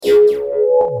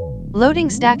Loading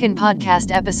Stackin'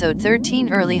 Podcast Episode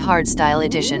 13 Early Hardstyle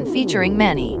Edition featuring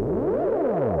Manny.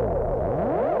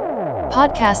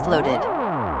 Podcast loaded.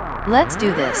 Let's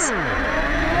do this.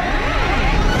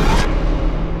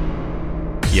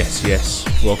 Yes.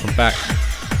 Welcome back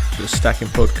to the Stackin'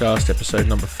 Podcast, episode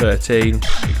number 13.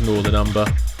 Ignore the number,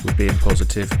 we're being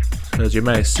positive. As you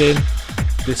may have seen,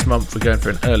 this month we're going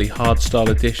for an early hardstyle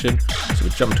edition. So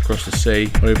we jumped across the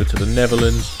sea, over to the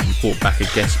Netherlands, and brought back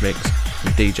a guest mix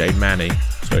from DJ Manny.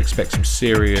 So expect some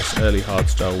serious early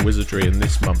hardstyle wizardry in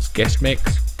this month's guest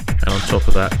mix. And on top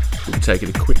of that, we'll be taking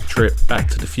a quick trip back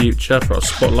to the future for our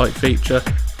Spotlight feature,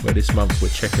 where this month we're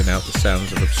checking out the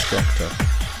sounds of Obstructor.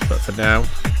 But for now,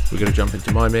 we're going to jump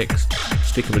into my mix,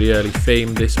 sticking with the early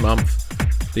theme this month.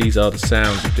 These are the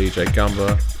sounds of DJ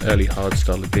Gumba, early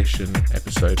hardstyle edition,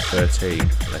 episode 13.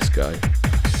 Let's go.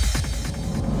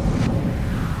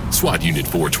 SWAT Unit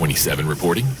 427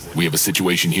 reporting. We have a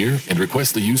situation here and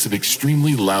request the use of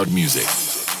extremely loud music.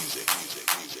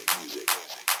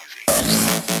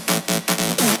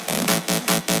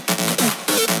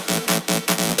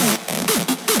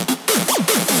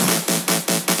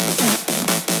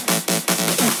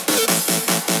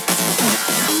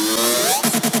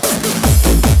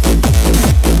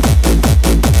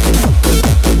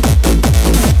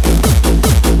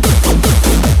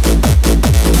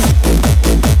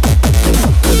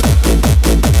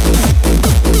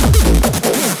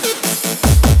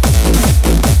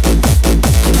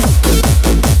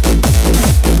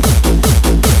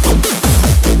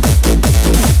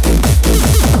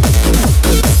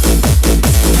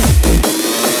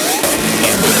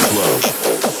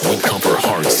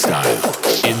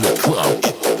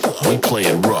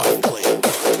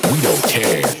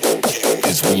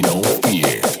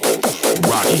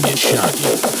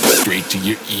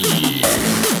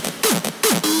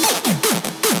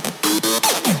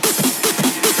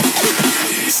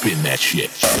 Spin that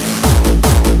shit.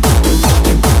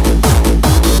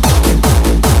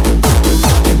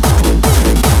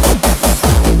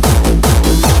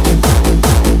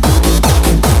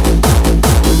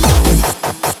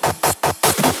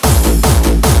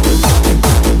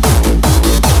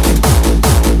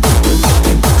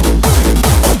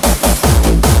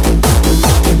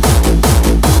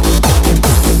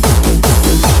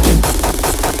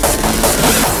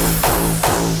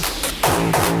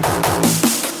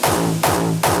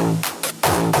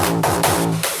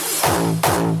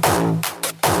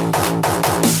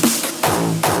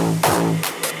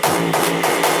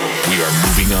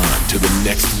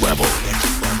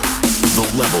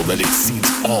 That exceeds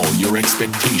all your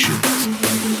expectations.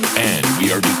 And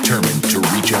we are determined to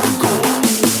reach our goal.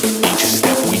 Each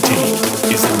step we take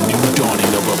is a new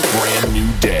dawning of a brand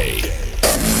new day.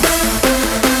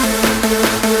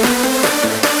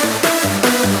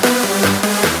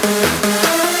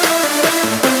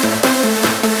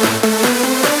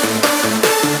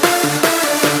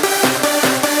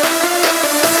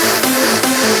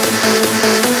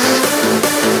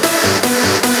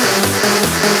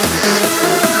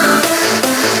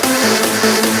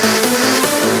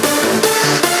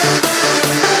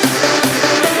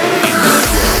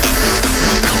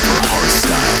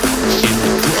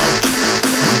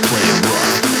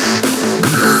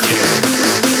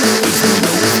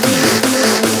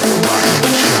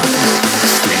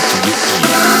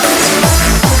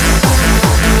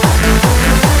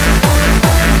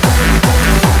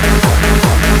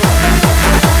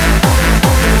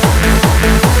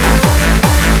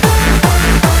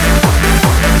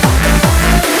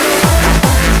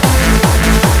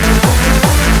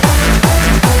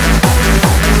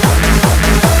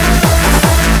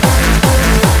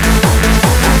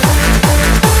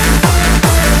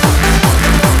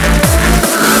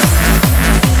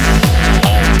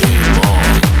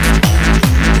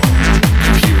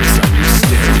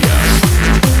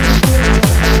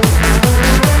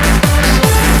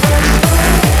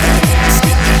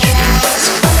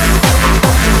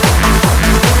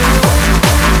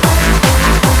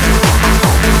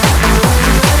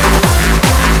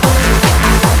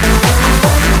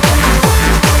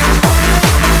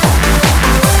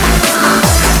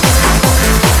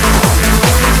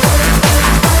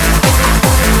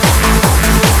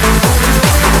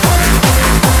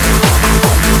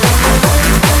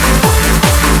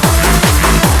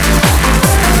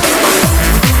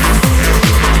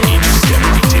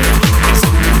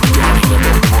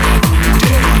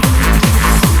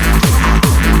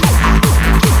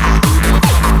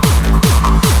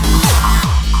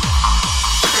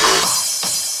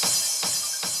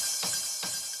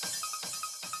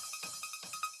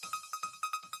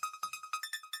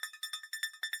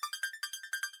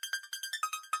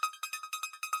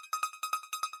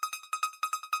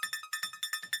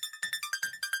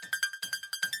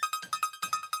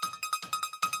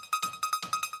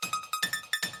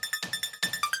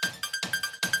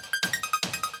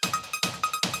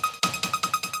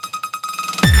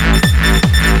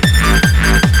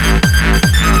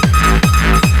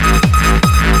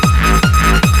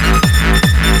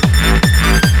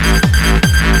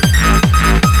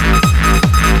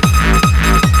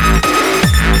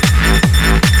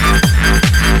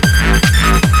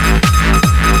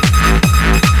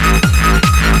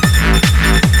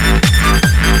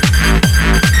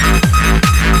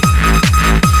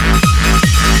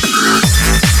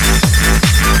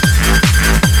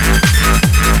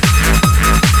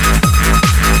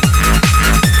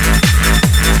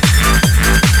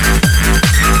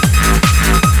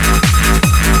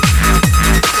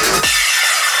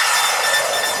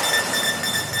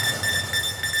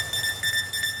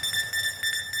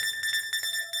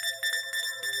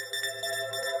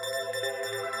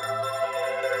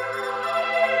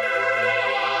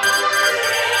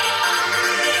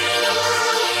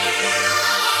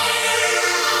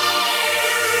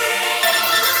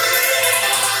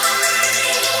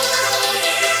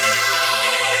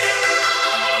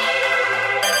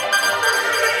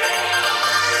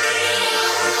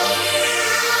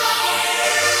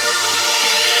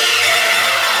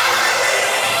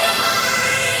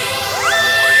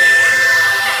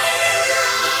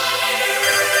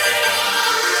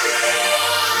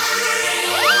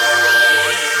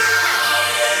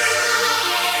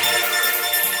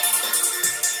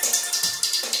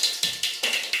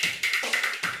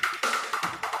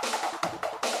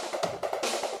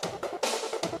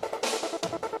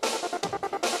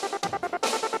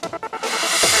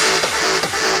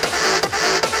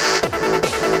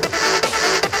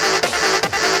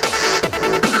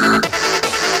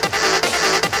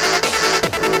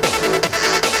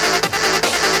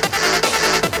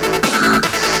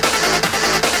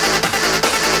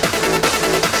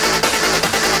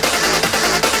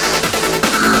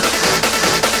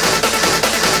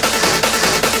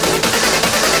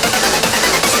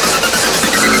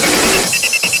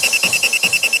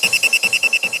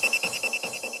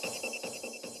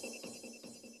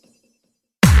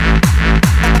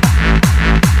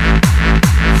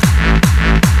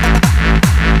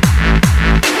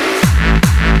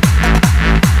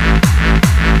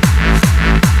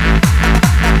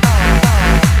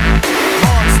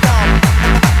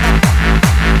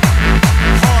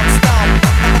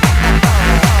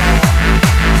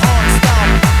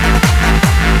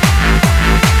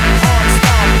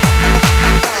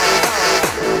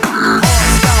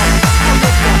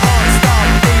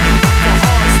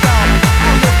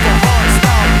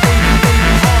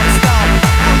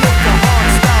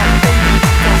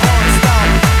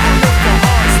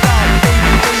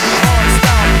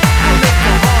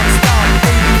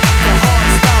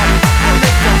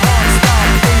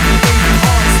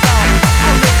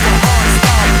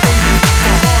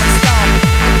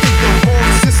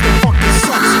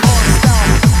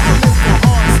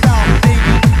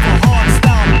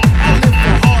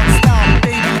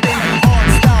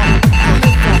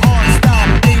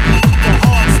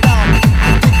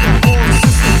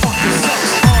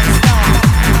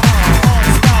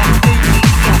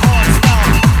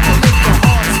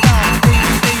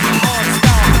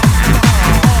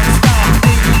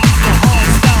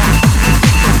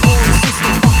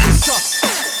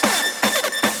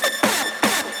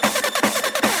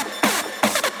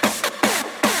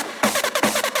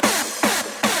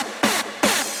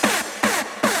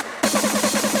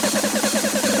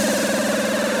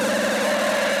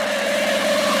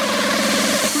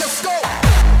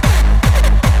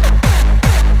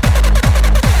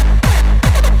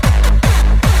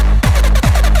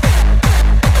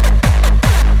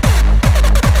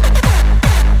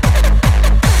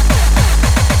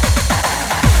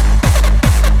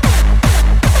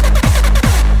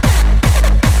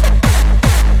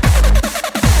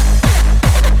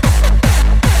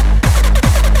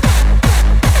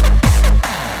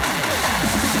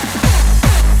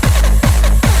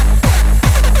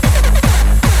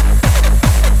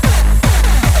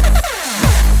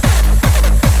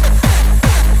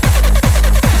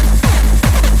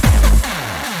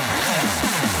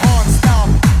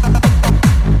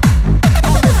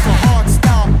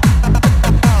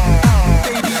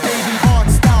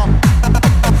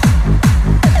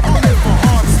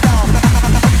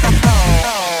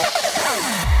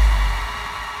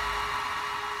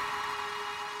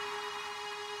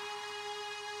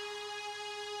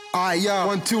 Yeah,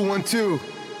 1 2 1 2.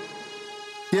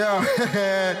 Yeah.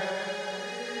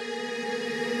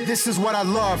 This is what I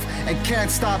love and can't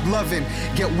stop loving.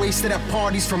 Get wasted at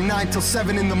parties from 9 till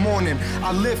 7 in the morning.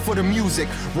 I live for the music,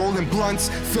 rolling blunts,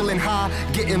 feeling high,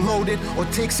 getting loaded, or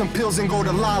take some pills and go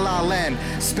to La La Land.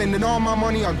 Spending all my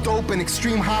money on dope and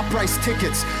extreme high price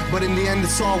tickets, but in the end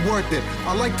it's all worth it.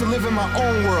 I like to live in my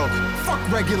own world.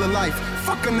 Fuck regular life.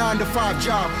 Fuck a 9 to 5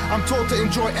 job. I'm told to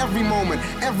enjoy every moment,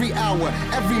 every hour,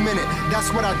 every minute.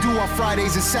 That's what I do on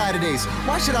Fridays and Saturdays.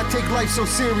 Why should I take life so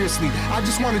seriously? I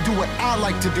just want to do what I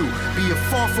like to do. Be it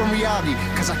far from reality,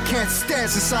 cause I can't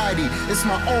stand society. It's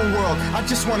my own world. I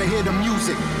just want to hear the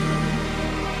music.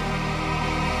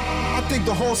 I think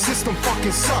the whole system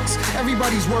fucking sucks.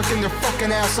 Everybody's working their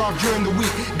fucking ass off during the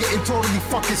week, getting totally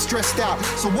fucking stressed out.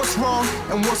 So what's wrong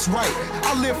and what's right?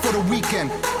 I live for the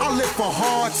weekend. I live for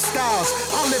hard styles.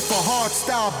 I live for hard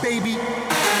style, baby.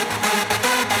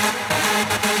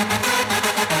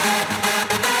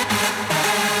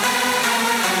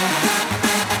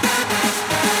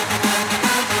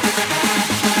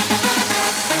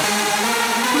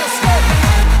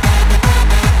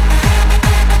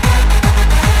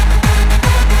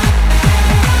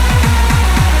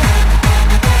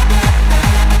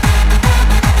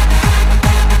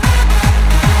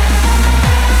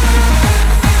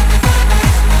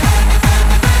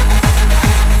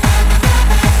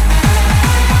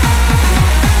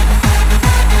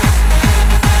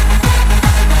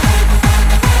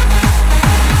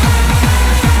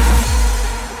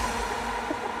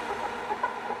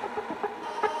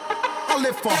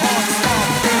 For hard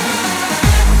style, baby.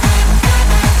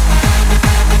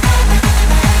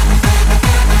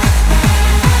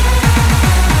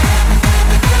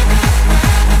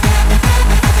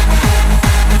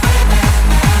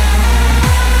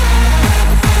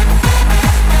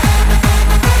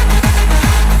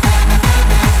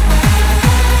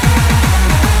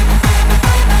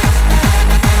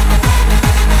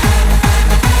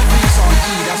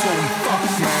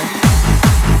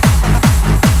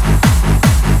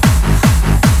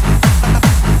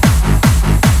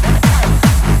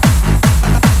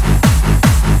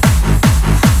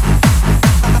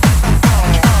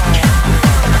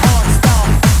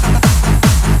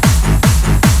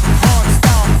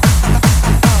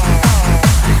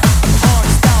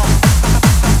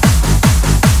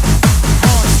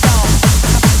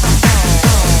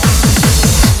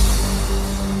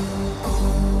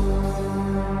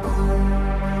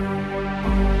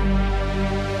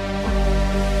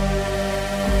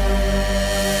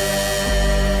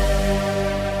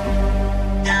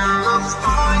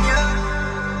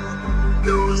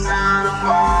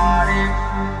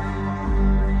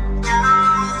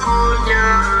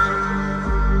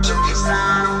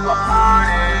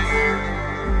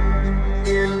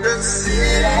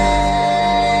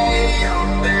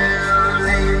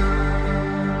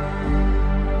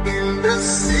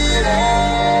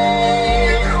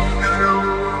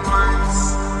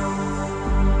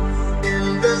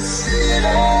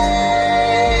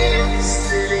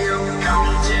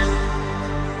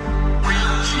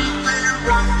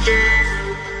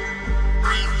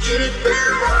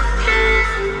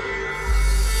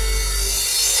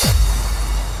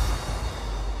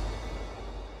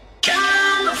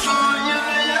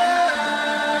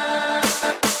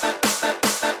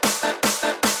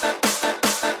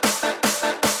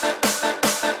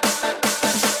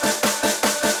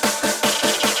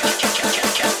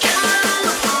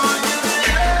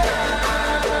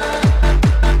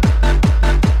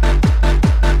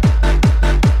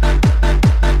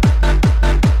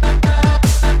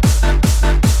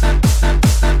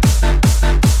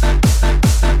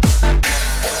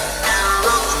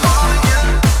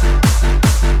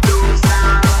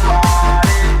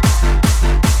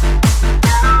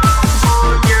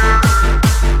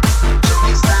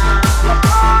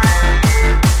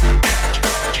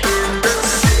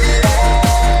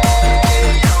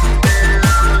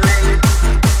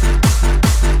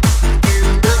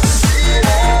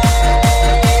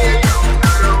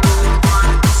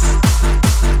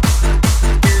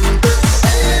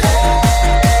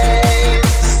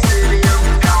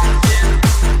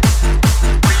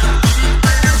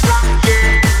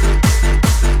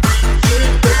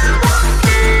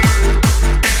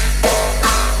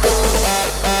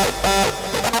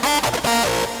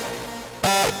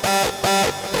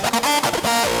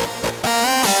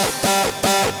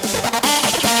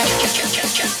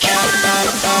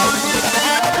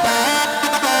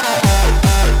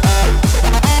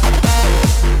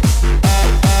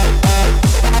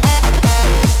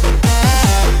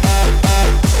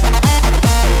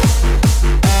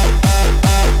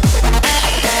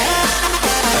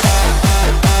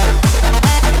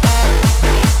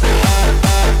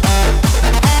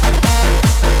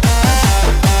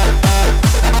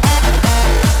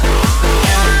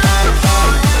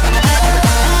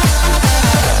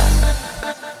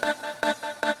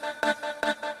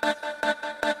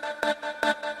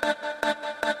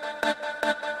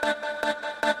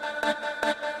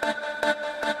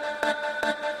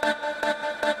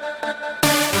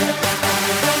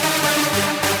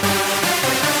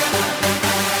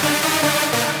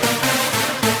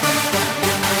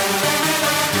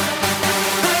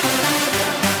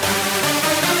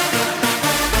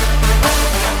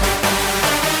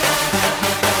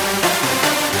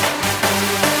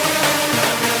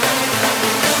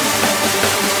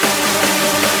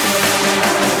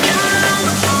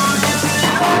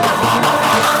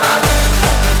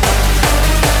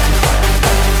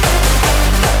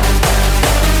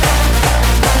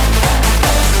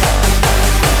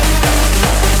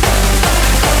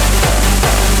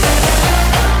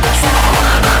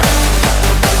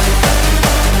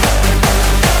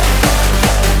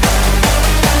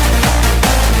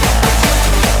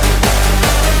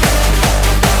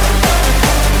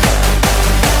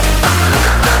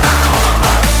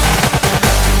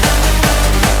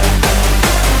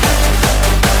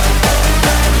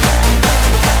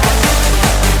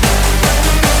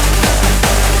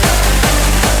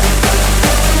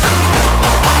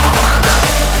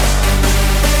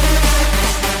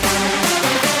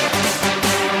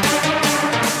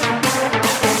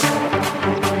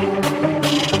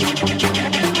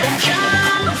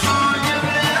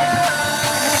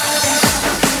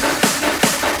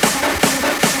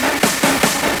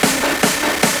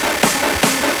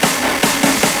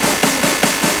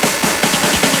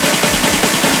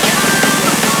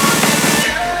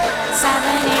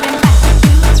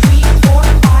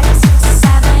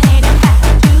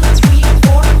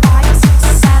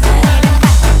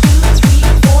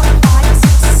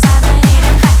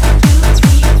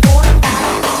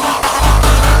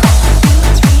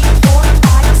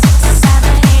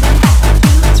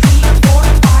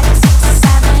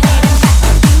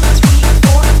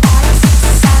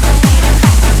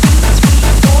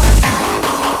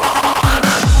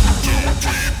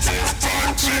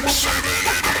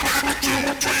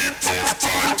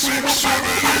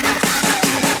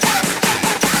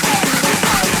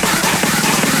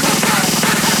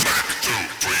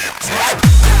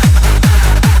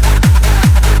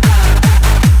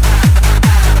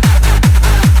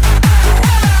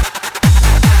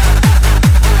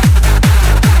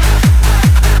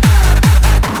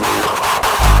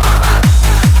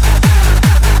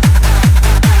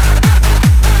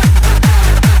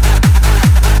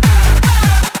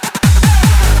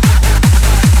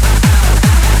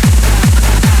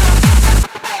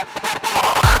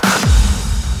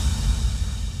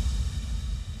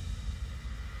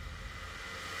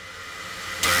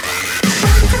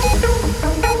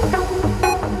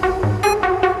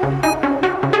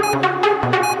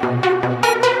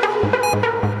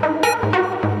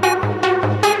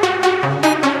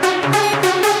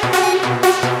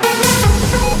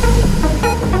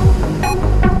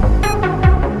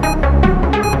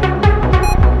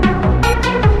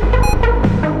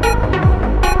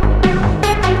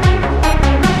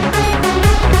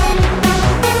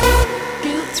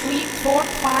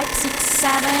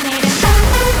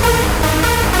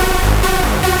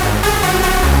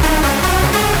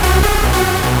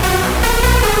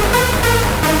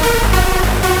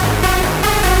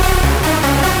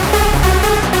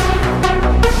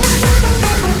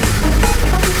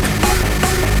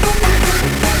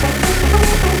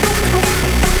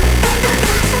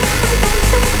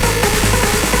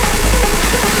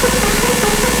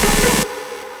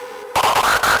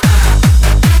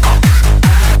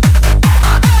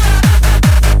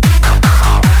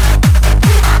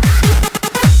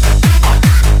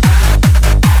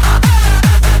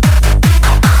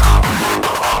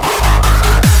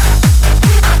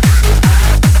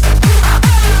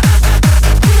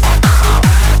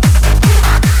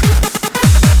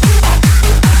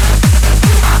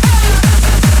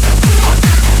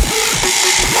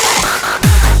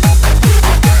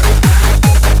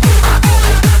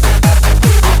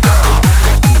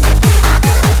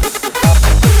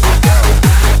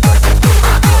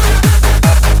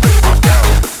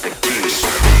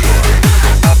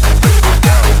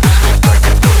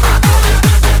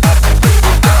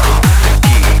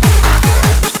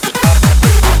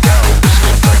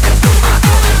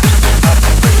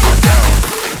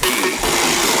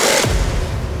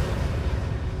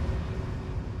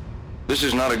 This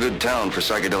is not a good town for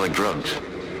psychedelic drugs.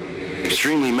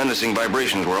 Extremely menacing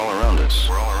vibrations were all around us.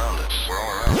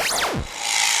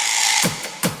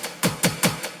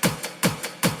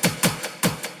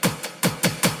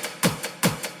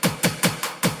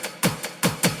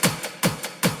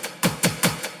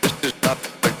 This is not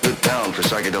a good town for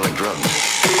psychedelic drugs.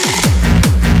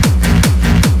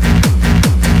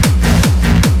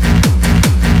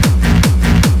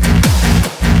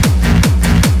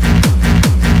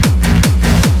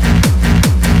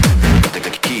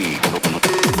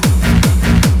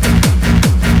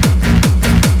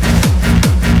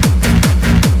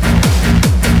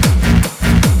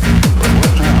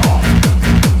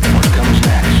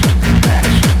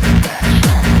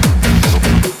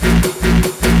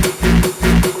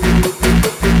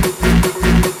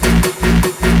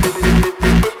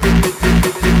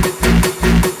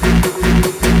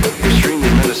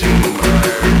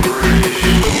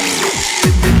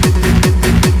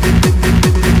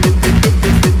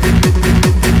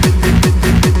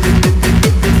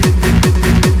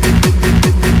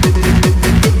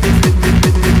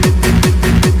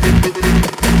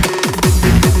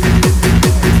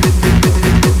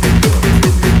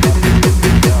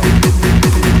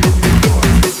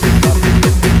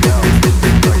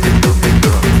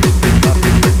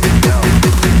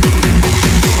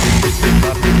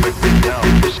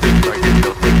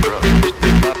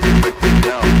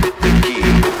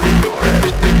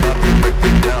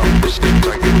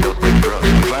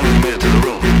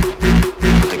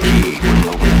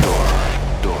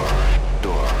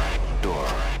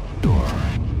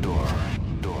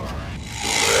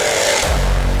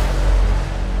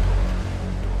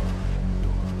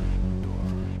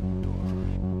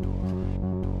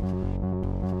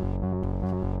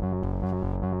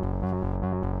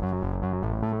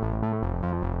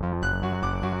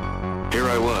 Here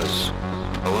I was,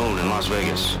 alone in Las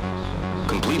Vegas,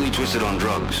 completely twisted on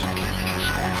drugs.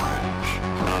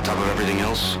 And on top of everything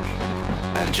else,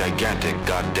 I had a gigantic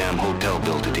goddamn hotel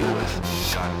bill to deal with.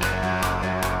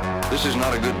 This is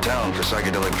not a good town for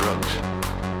psychedelic drugs.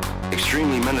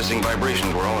 Extremely menacing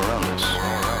vibrations were all around us.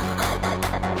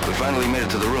 We finally made it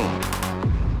to the room.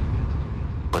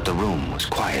 But the room was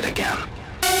quiet again.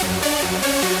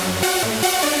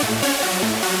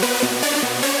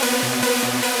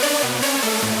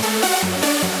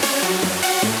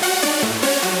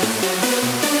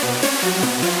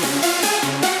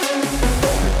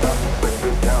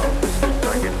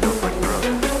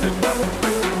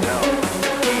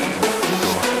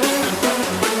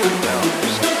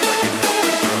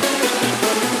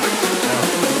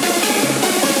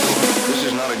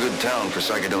 Town for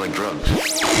psychedelic drugs.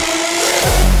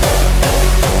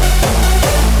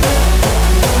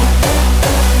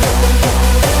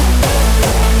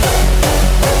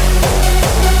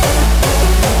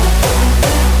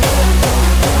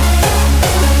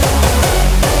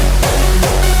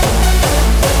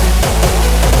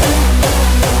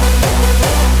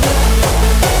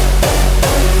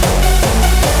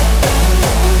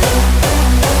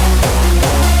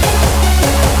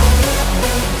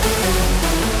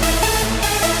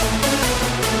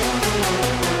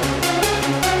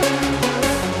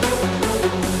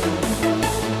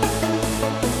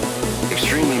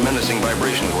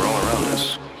 Vibrations were all around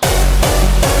us.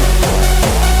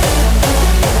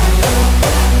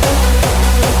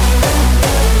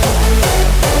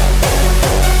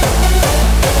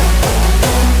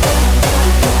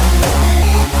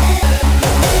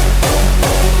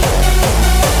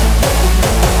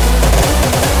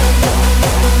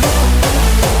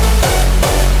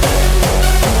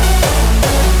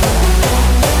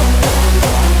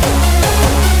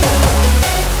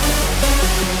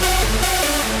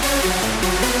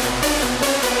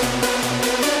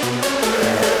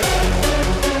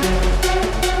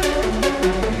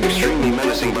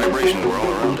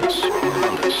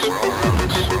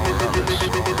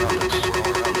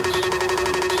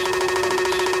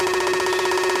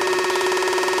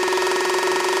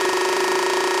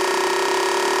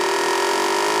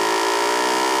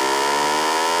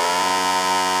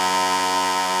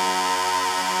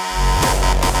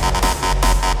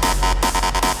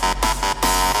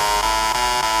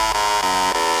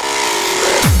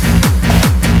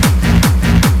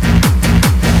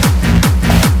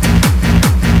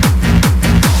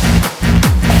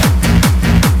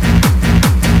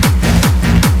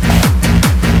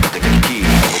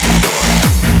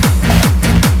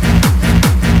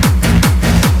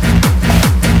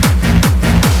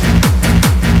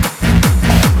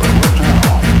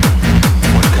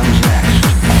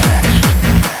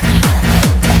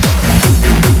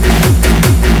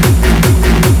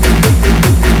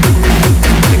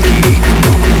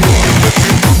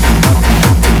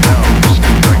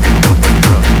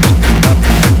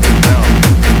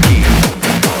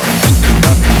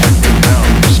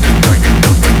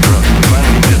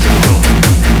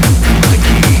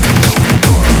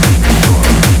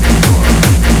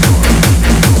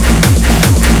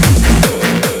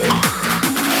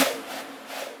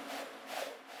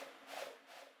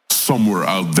 Somewhere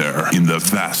out there in the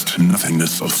vast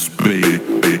nothingness of space.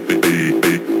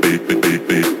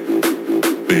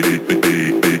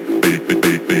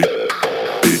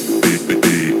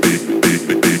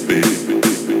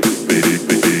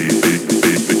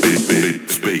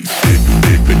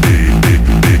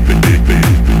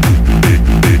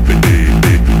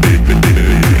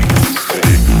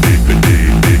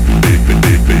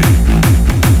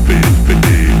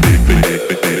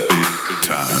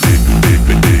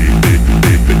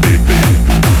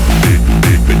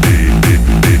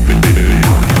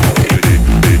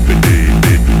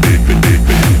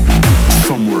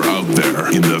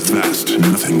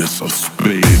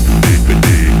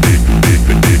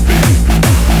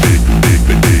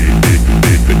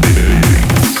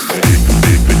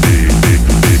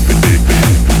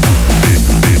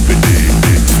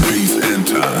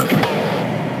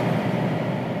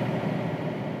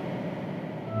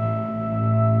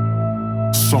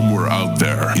 Somewhere out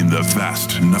there in the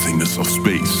vast nothingness of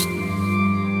space.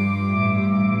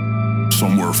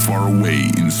 Somewhere far away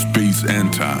in space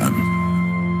and time.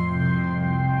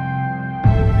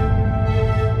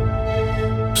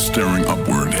 Staring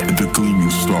upward at the gleaming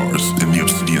stars in the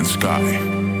obsidian sky.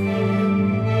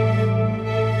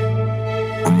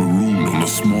 Or marooned on a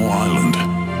small island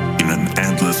in an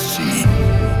endless sea.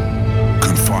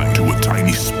 Confined to a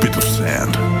tiny spit of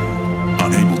sand.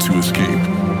 Unable to escape.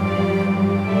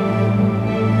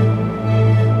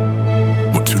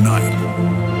 But tonight,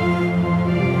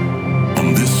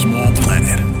 on this small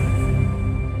planet,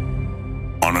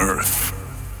 on Earth,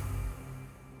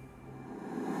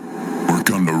 we're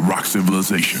gonna rock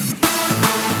civilization.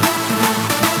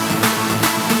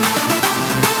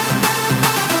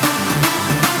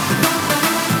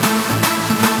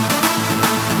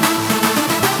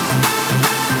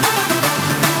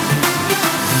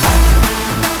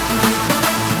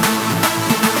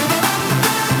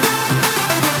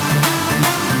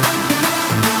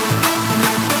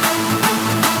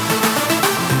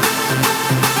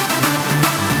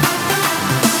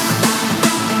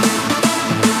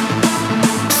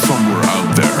 Somewhere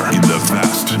out there in the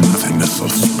vast nothingness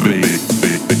of space.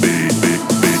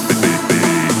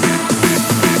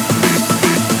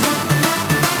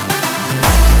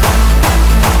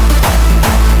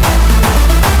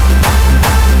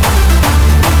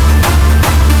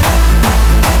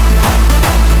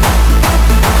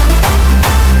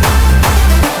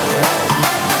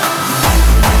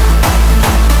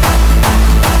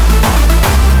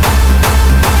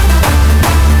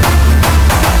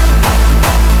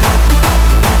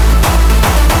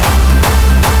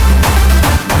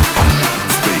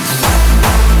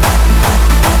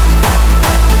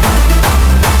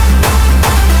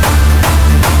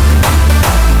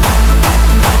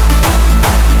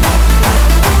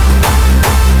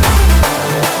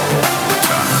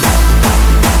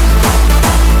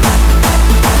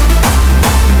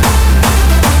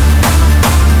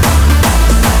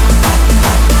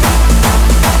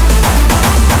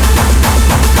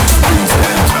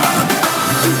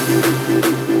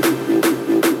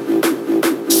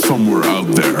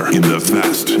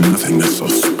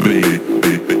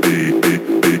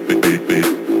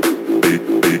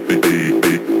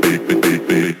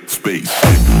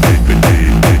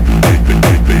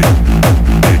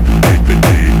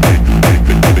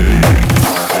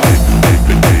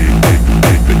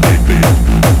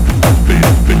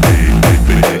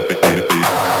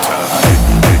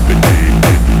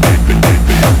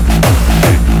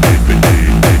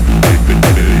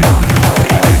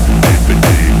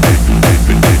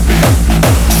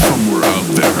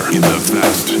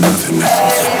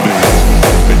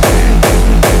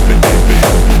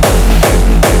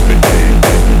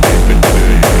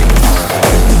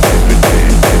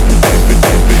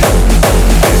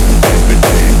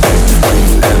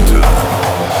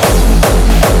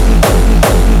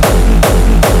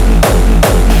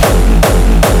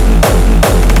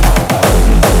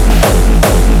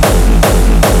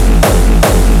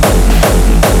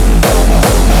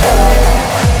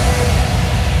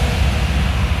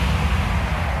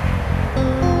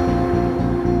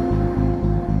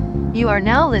 You are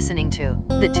now listening to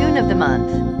the Tune of the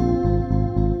Month.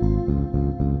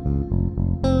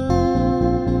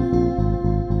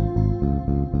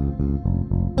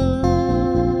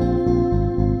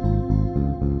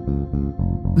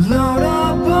 Load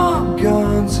up on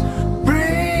guns,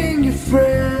 bring your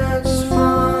friends. It's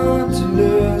fun to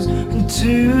lose and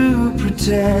to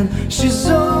pretend she's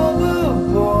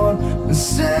overboard and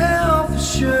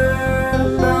self-assured.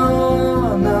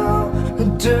 No, no, a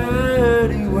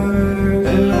dirty word.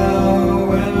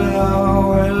 Hello,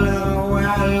 hello, hello,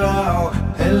 hello,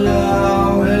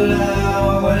 hello, hello.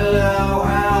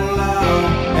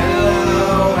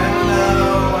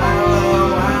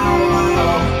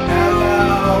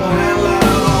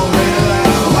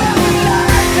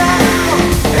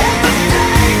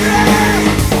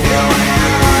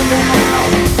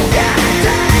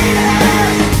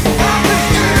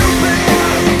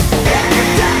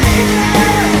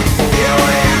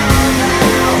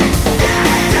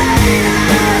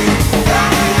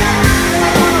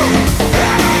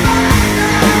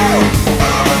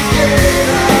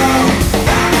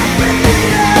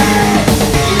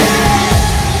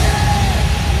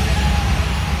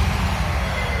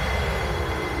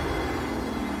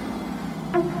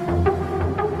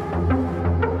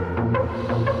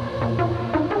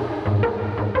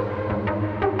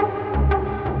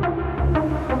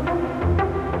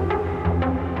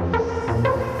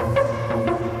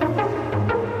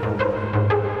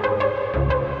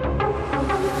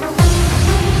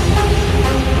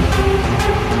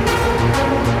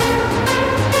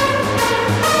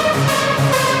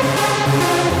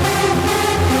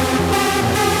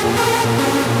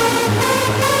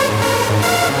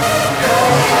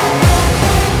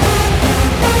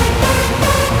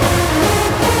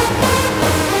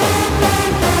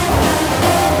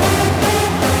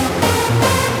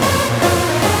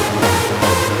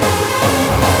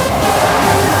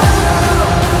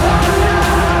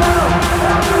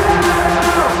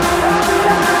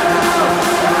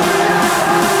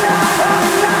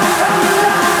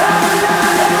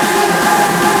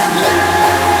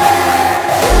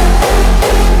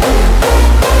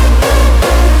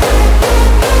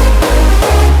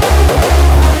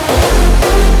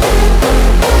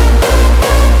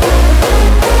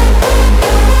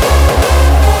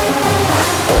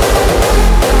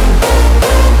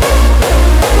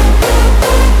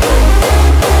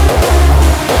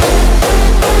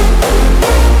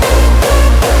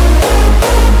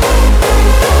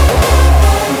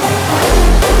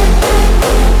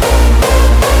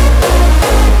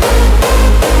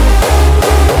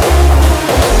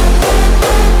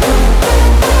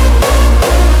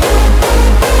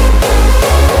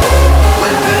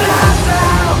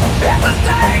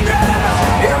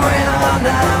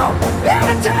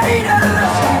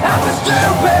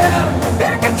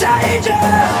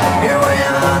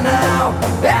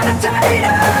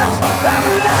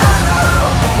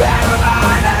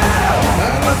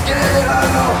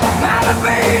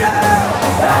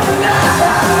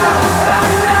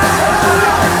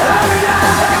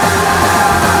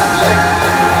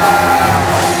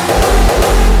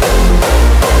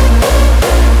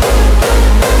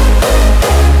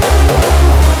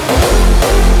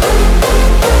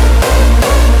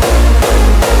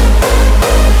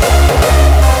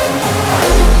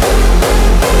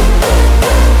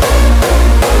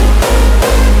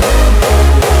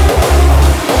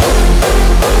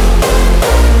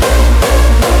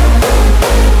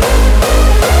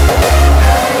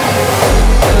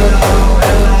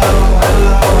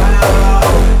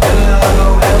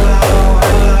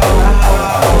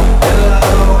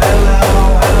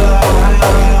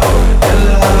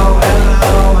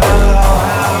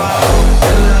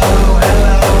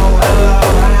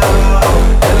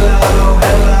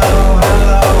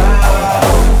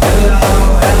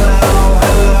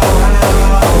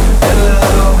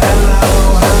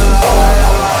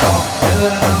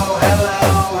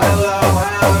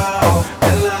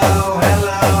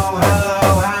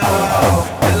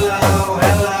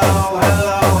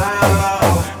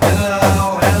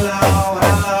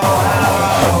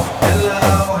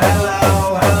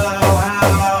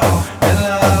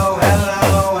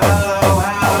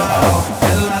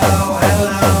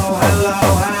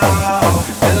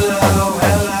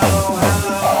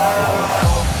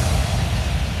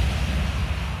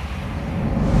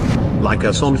 like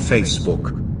us on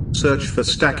Facebook. Search for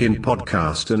Stackin'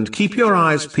 Podcast and keep your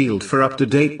eyes peeled for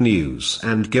up-to-date news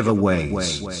and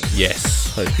giveaways.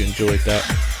 Yes, hope you enjoyed that.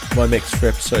 My mix for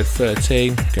episode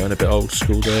 13, going a bit old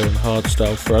school there on the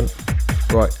hardstyle front.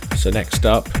 Right, so next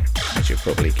up, as you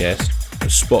probably guessed,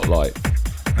 was Spotlight.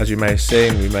 As you may have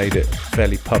seen, we made it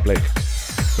fairly public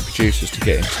for producers to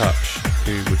get in touch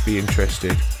who would be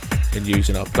interested in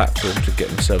using our platform to get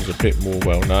themselves a bit more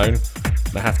well known.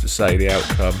 And I have to say the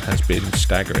outcome has been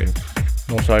staggering.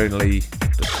 Not only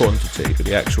the quantity, but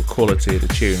the actual quality of the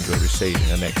tunes we're receiving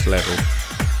are next level.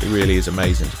 It really is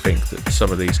amazing to think that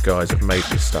some of these guys have made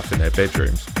this stuff in their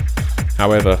bedrooms.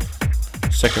 However,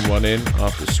 second one in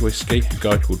after Swisky, a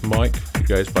guy called Mike, who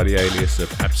goes by the alias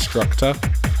of Abstructor.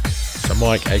 So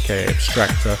Mike, aka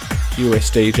Abstructor,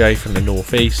 US DJ from the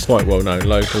northeast, quite well known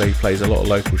locally, plays a lot of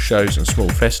local shows and small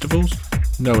festivals.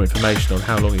 No information on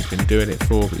how long he's been doing it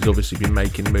for, but he's obviously been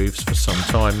making moves for some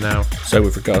time now. So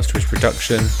with regards to his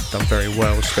production, done very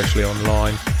well, especially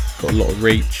online. Got a lot of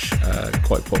reach,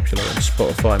 quite popular on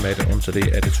Spotify, made it onto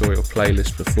the editorial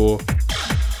playlist before.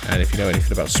 And if you know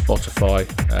anything about Spotify,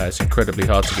 it's incredibly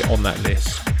hard to get on that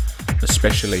list,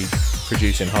 especially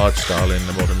producing hardstyle in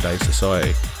the modern day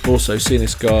society. Also seen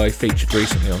this guy featured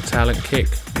recently on Talent Kick,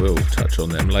 we'll touch on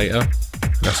them later.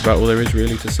 And that's about all there is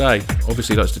really to say.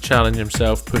 Obviously likes to challenge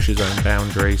himself, push his own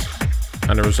boundaries,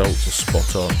 and the results are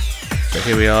spot on. So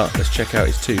here we are, let's check out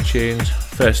his two tunes.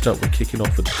 First up, we're kicking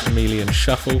off with the Chameleon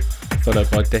Shuffle, followed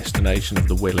by Destination of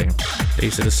the Willing.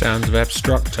 These are the sounds of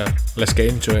Abstructor. Let's get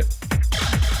into it.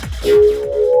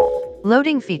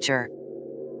 Loading feature.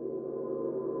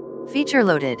 Feature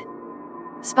loaded.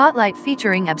 Spotlight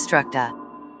featuring Abstructa.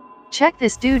 Check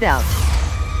this dude out.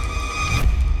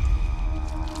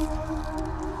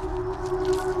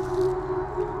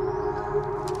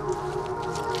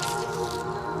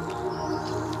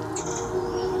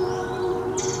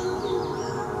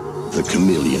 The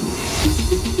Chameleon.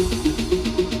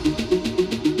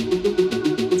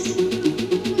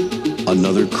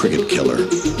 Another cricket killer.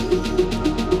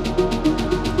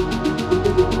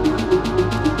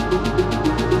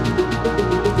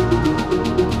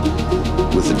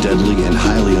 With a deadly and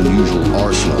highly unusual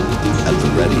arsenal at the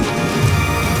ready.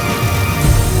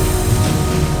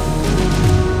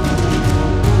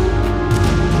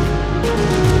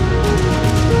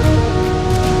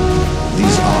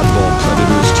 These oddball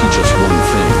predators teach us one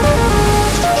thing.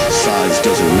 Size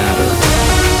doesn't matter.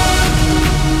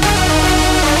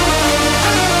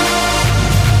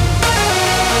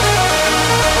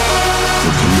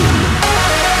 The Chameleon.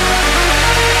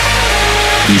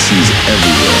 He sees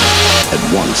everywhere at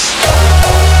once.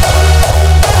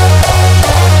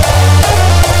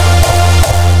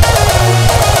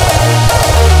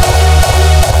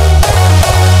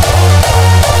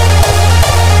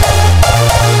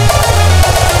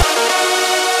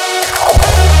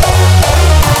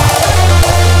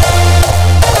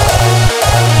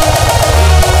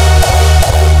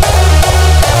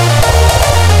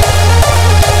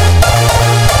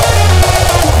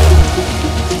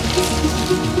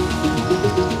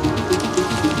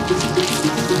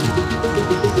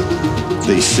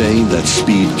 They say that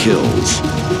speed kills.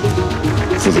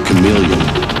 For the Chameleon,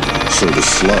 so does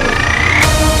slow.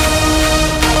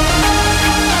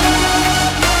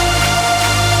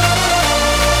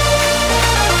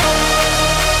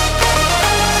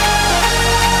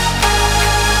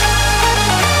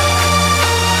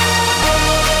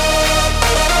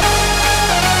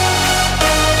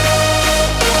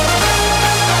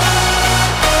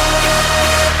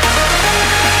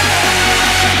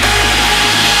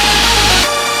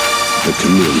 The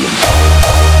Chameleon.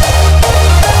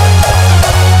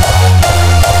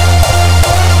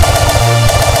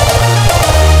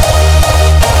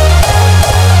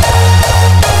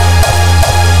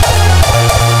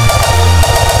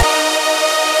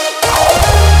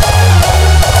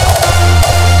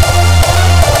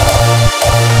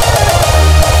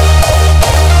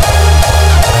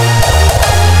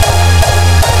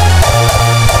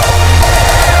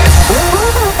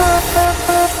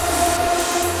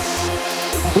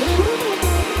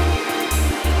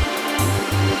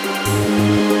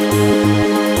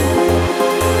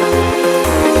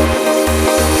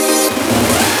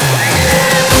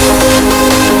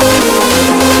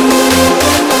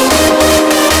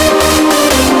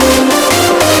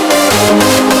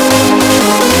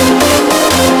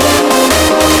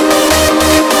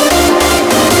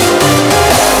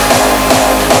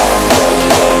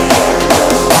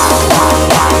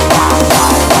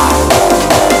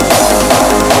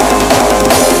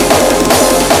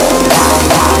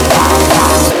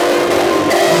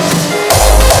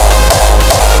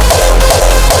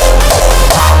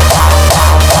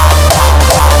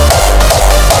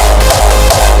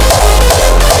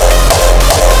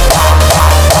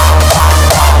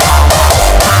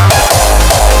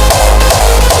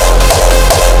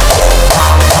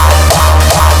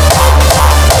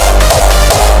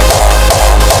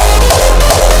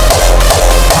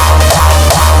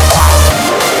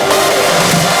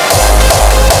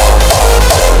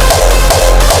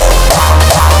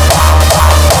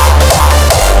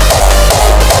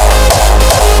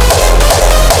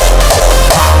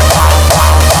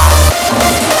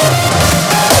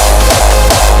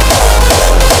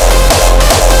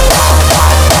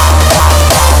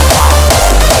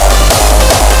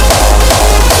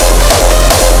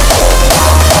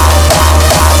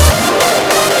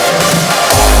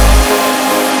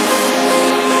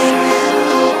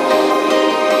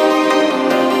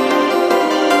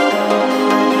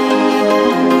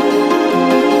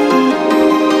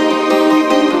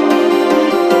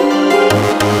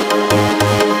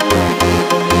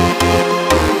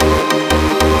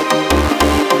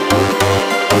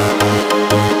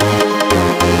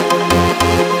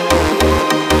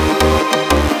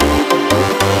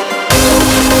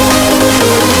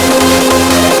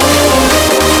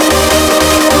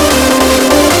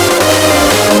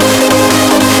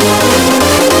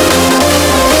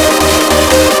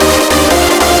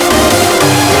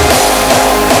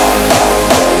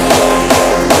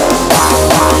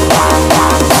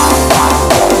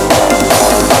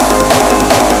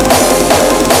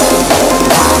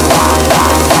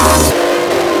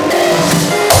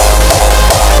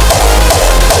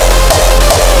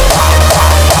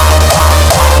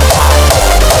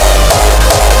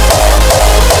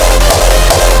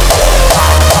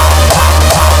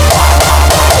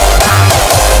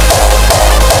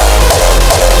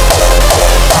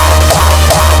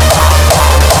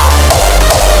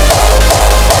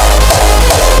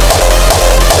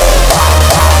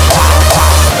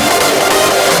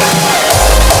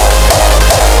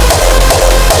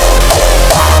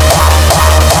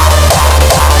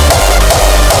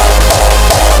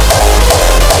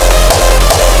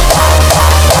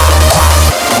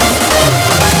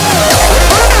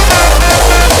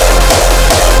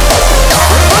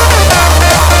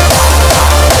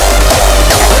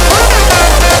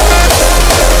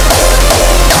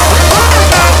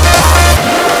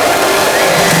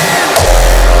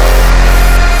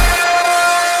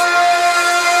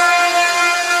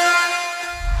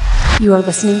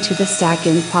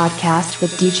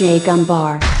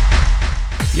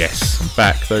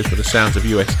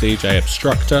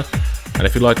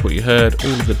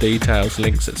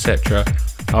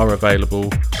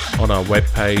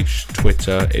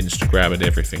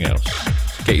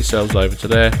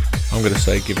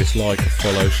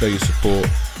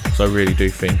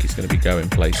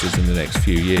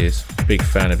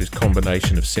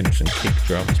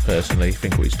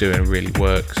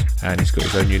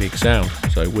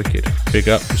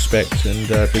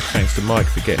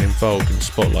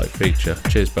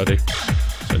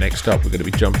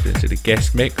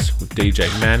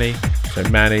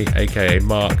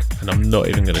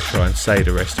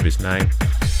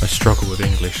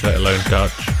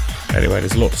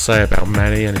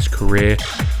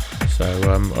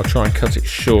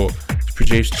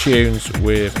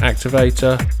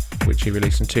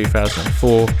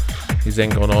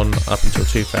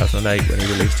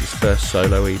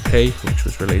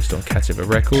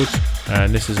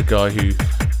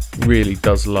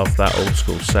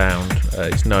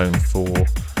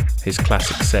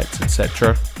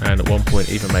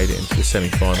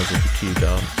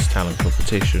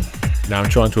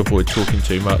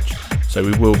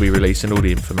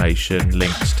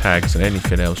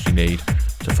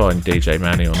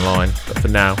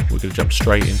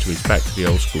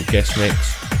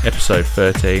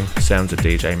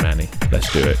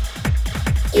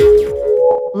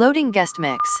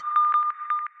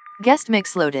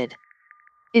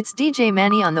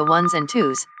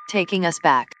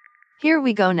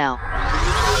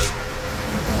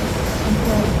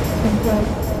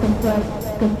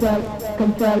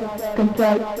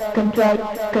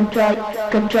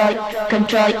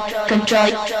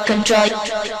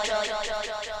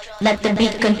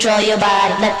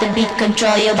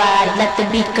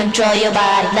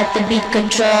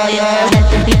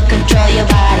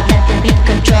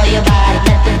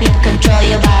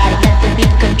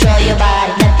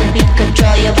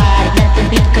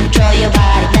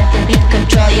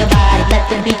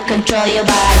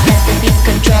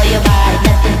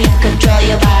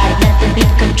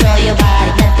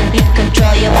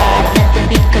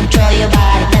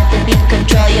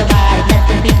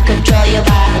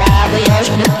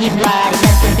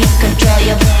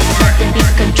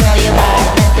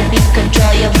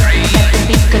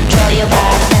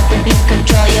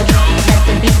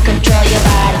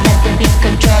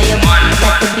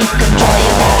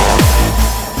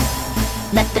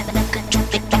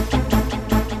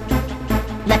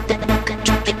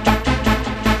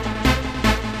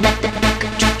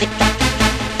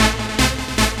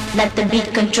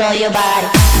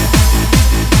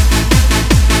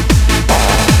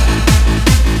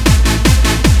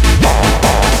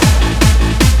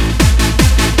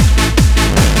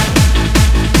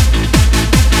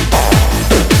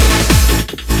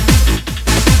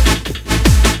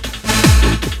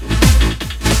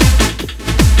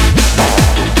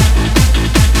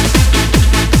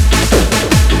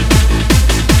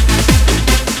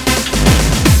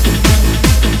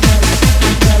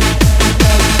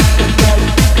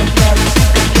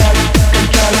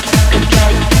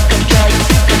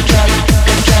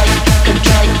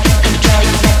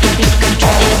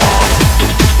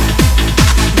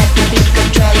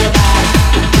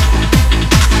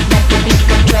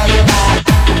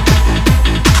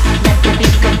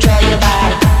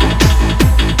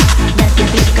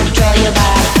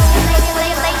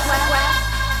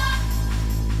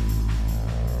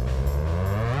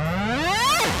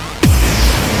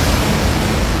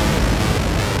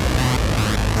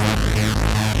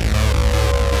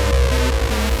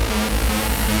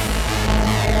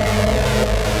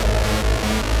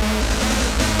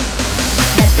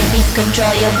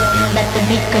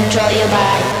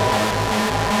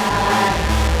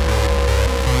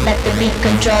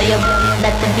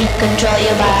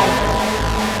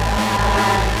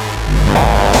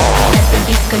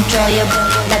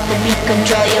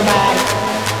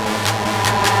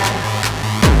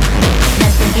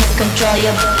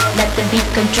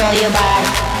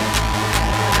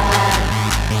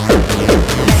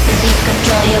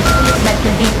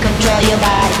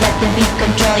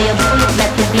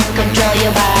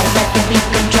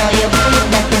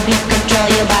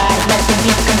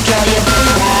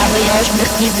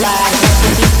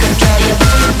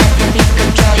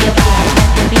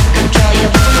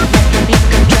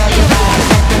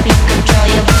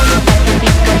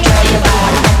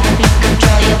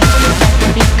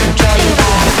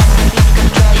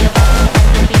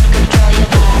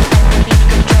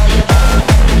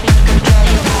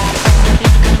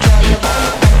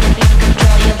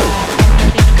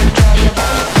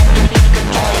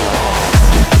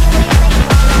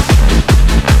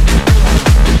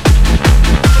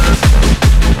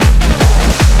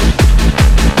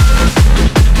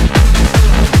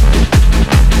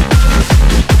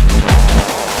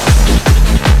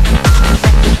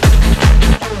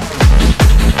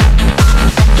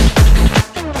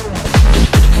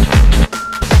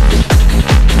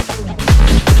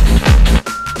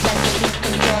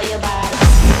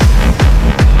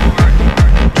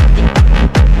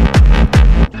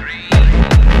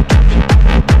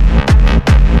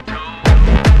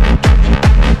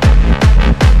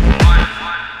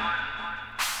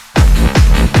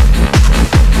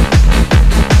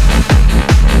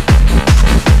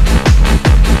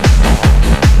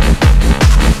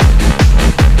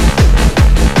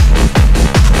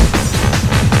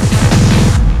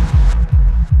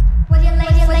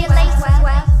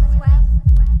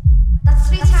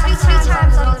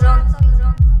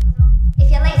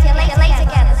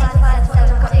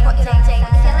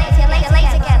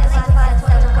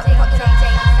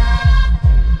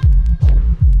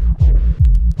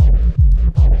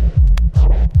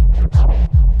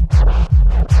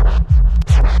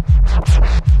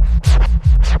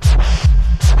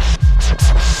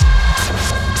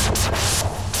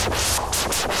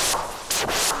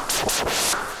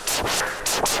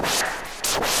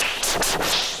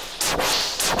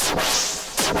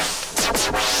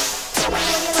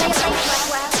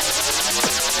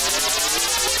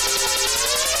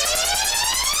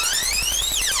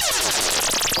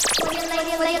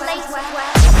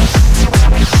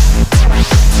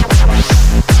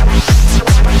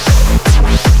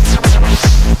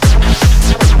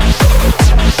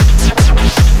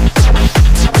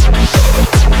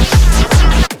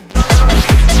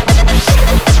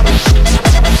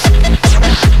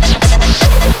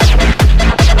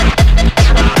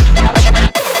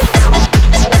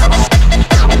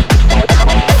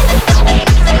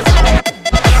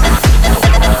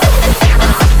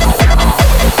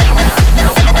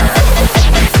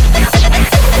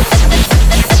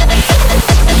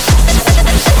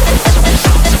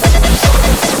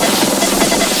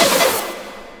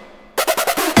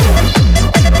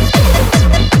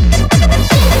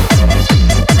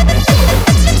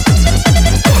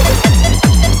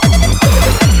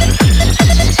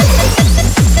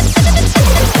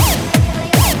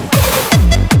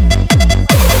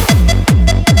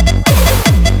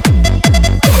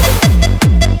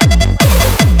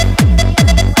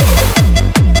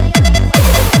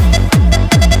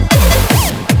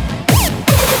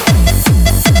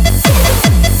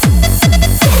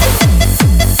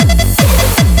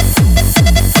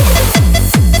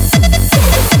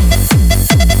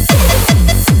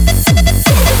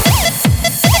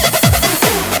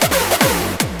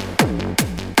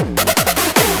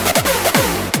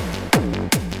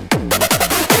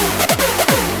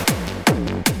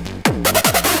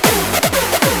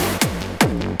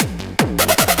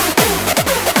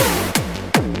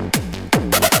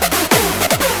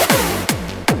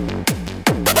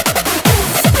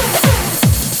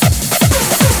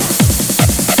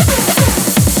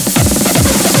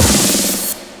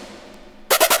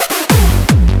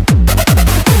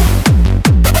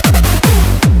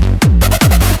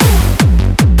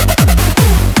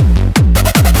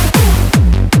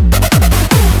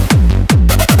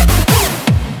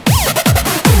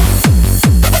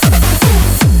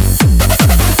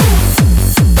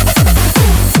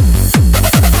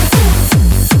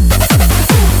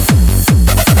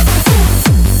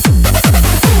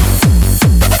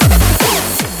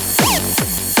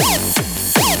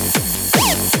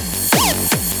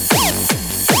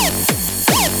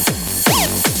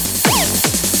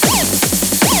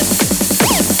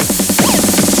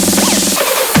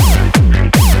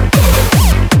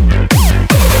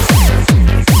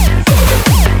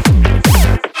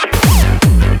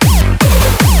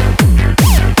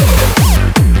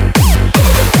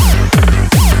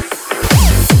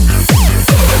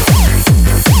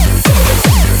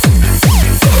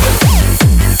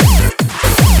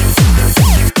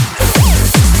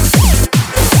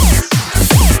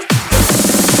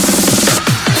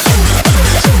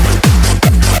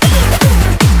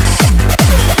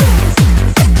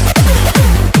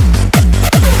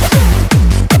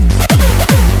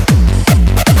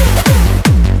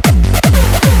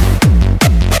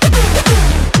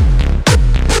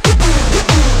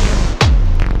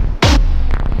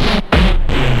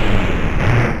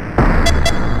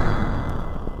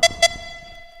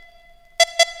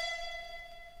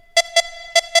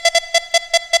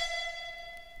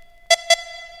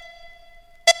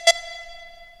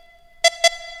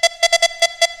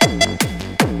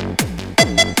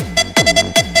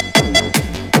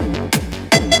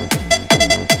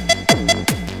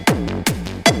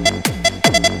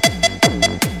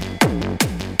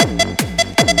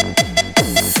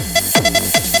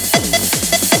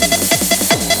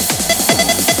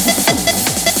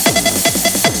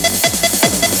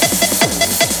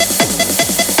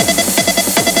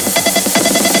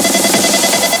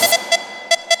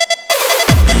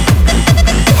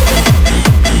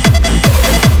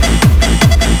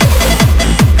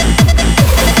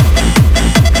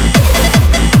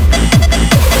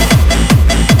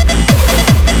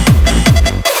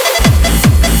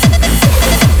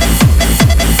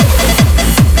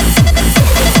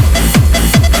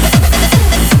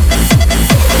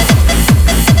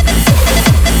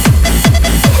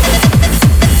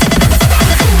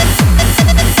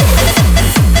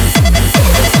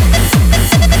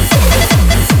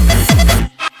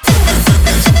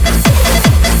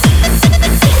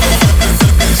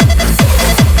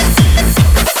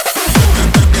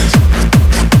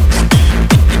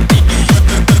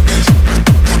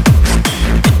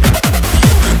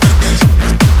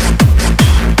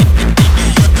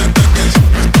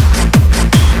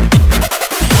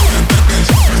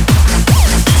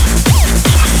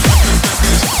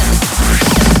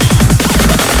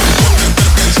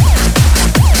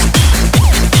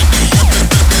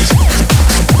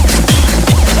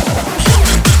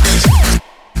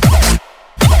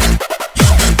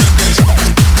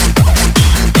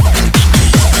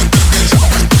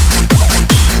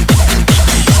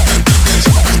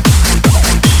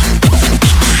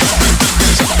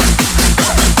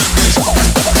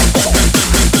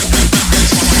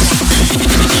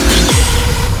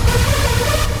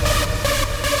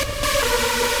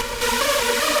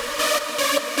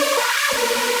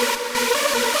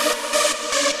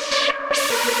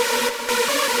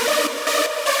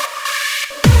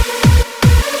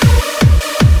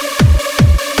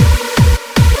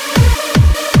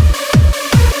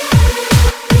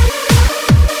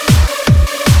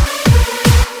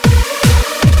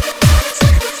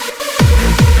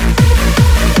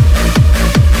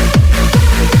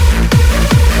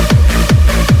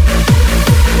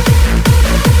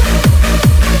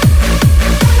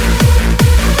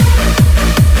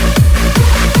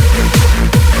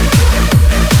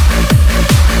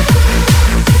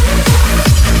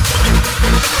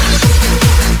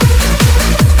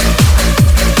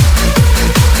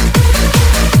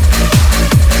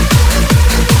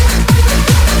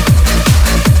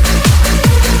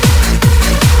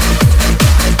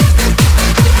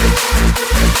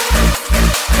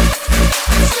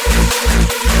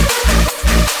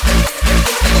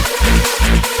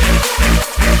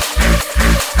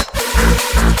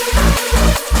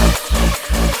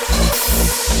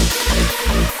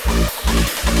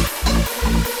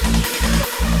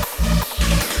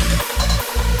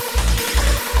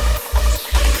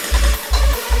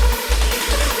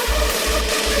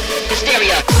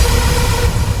 hysteria.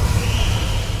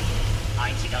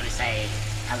 Aren't you going to say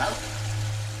hello?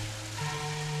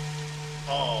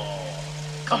 Oh,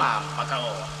 come on,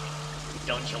 bucko.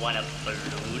 Don't you want a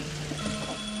balloon?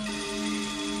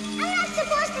 I'm not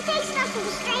supposed to take stuff from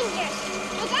strangers.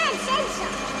 My dad said so.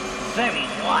 Very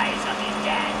wise of your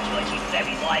dad, Georgie.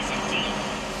 Very wise indeed.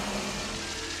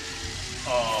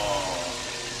 Oh,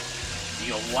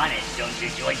 you want it, don't you,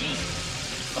 Georgie?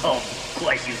 Oh, of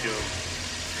course you do.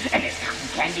 And there's cotton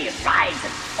candy and rides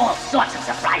and all sorts of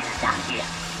surprises down here.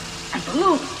 And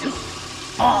balloons, too.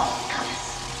 All colors.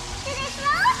 Do they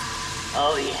float?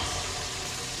 Oh, yes.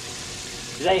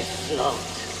 They float,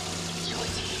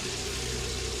 Georgie.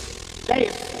 They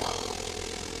float.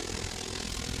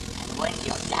 And when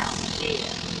you're down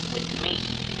here with me,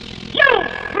 you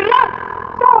float!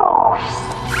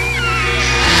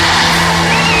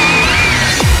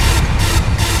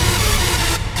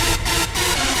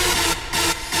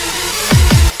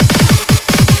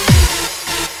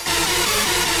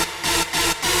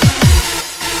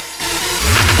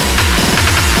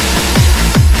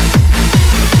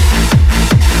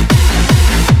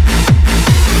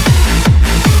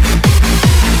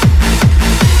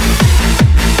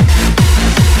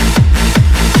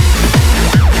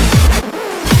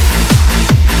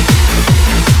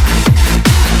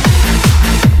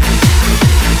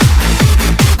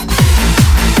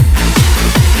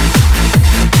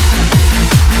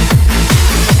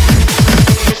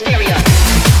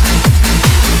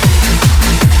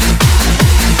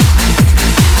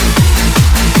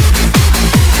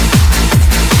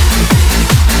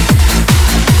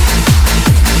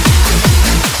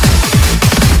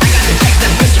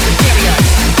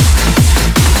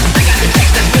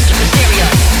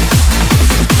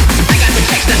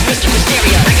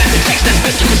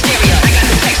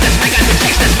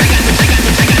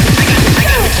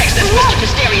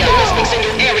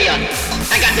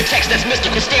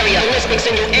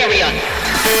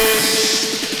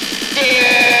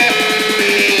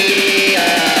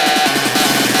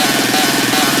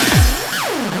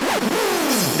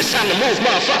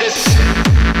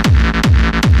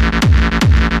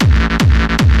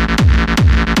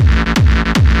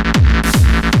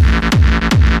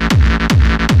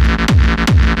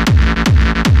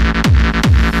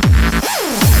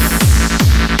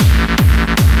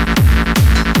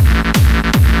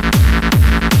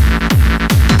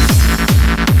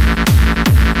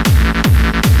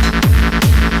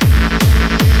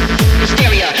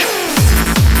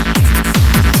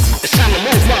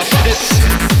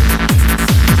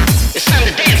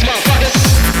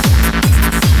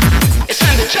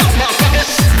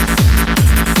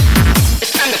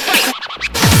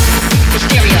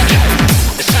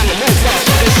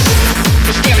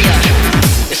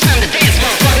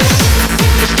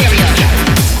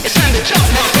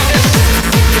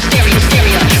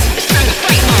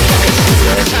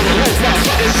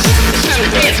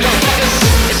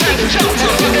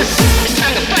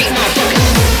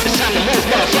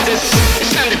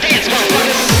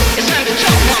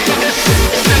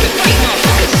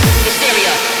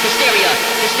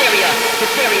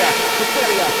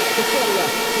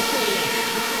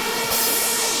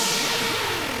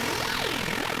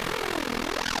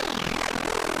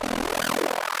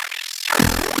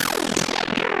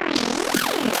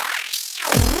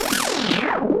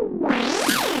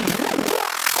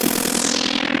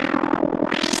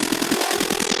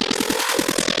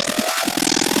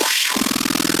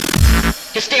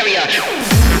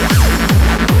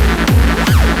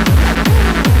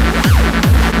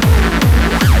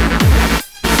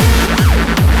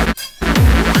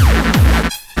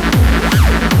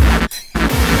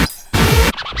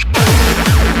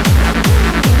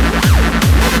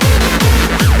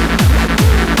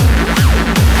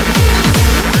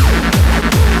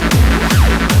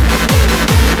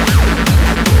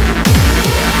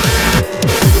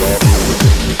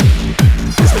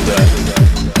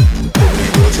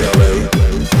 LA.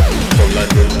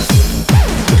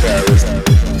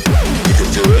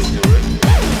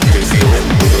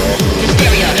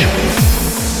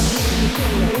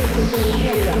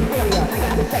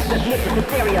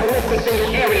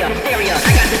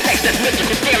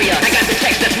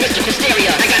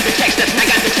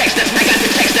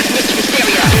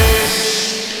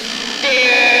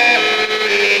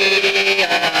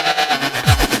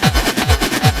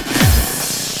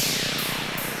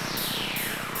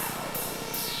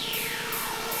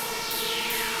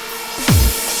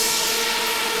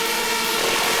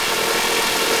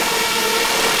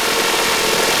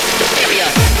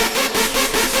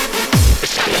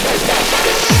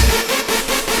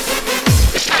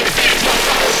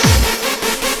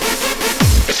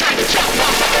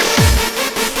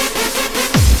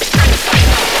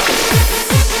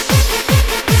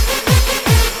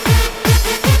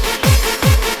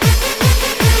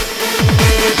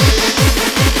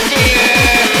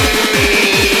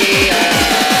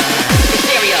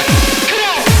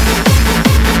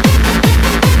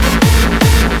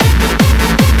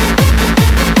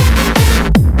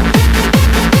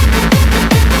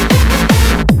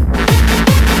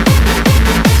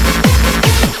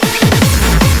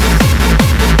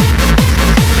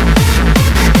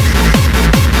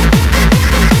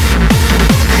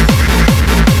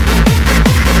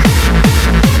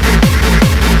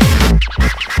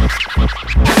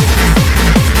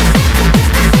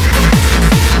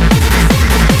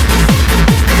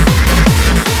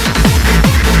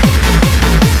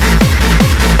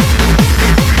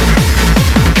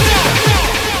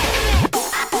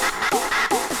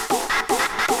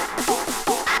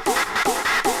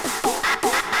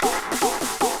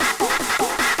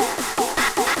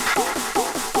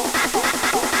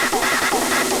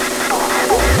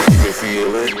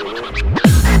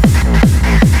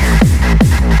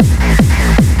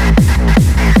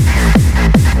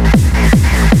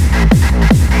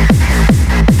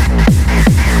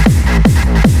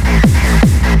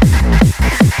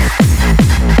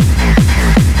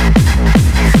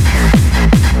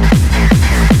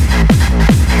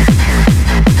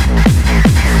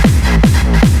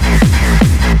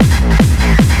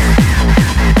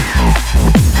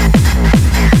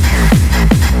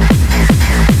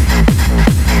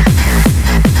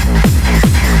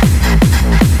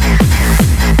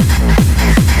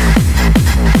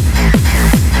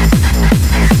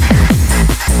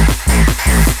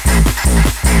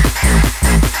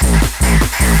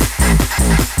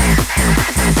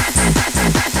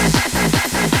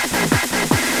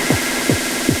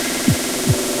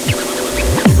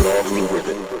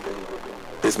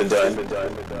 It's been done.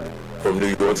 From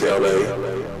New York to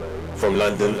LA, from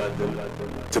London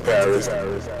to Paris.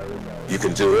 You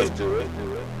can do it.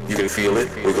 You can feel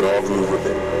it. We can all groove with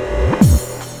it.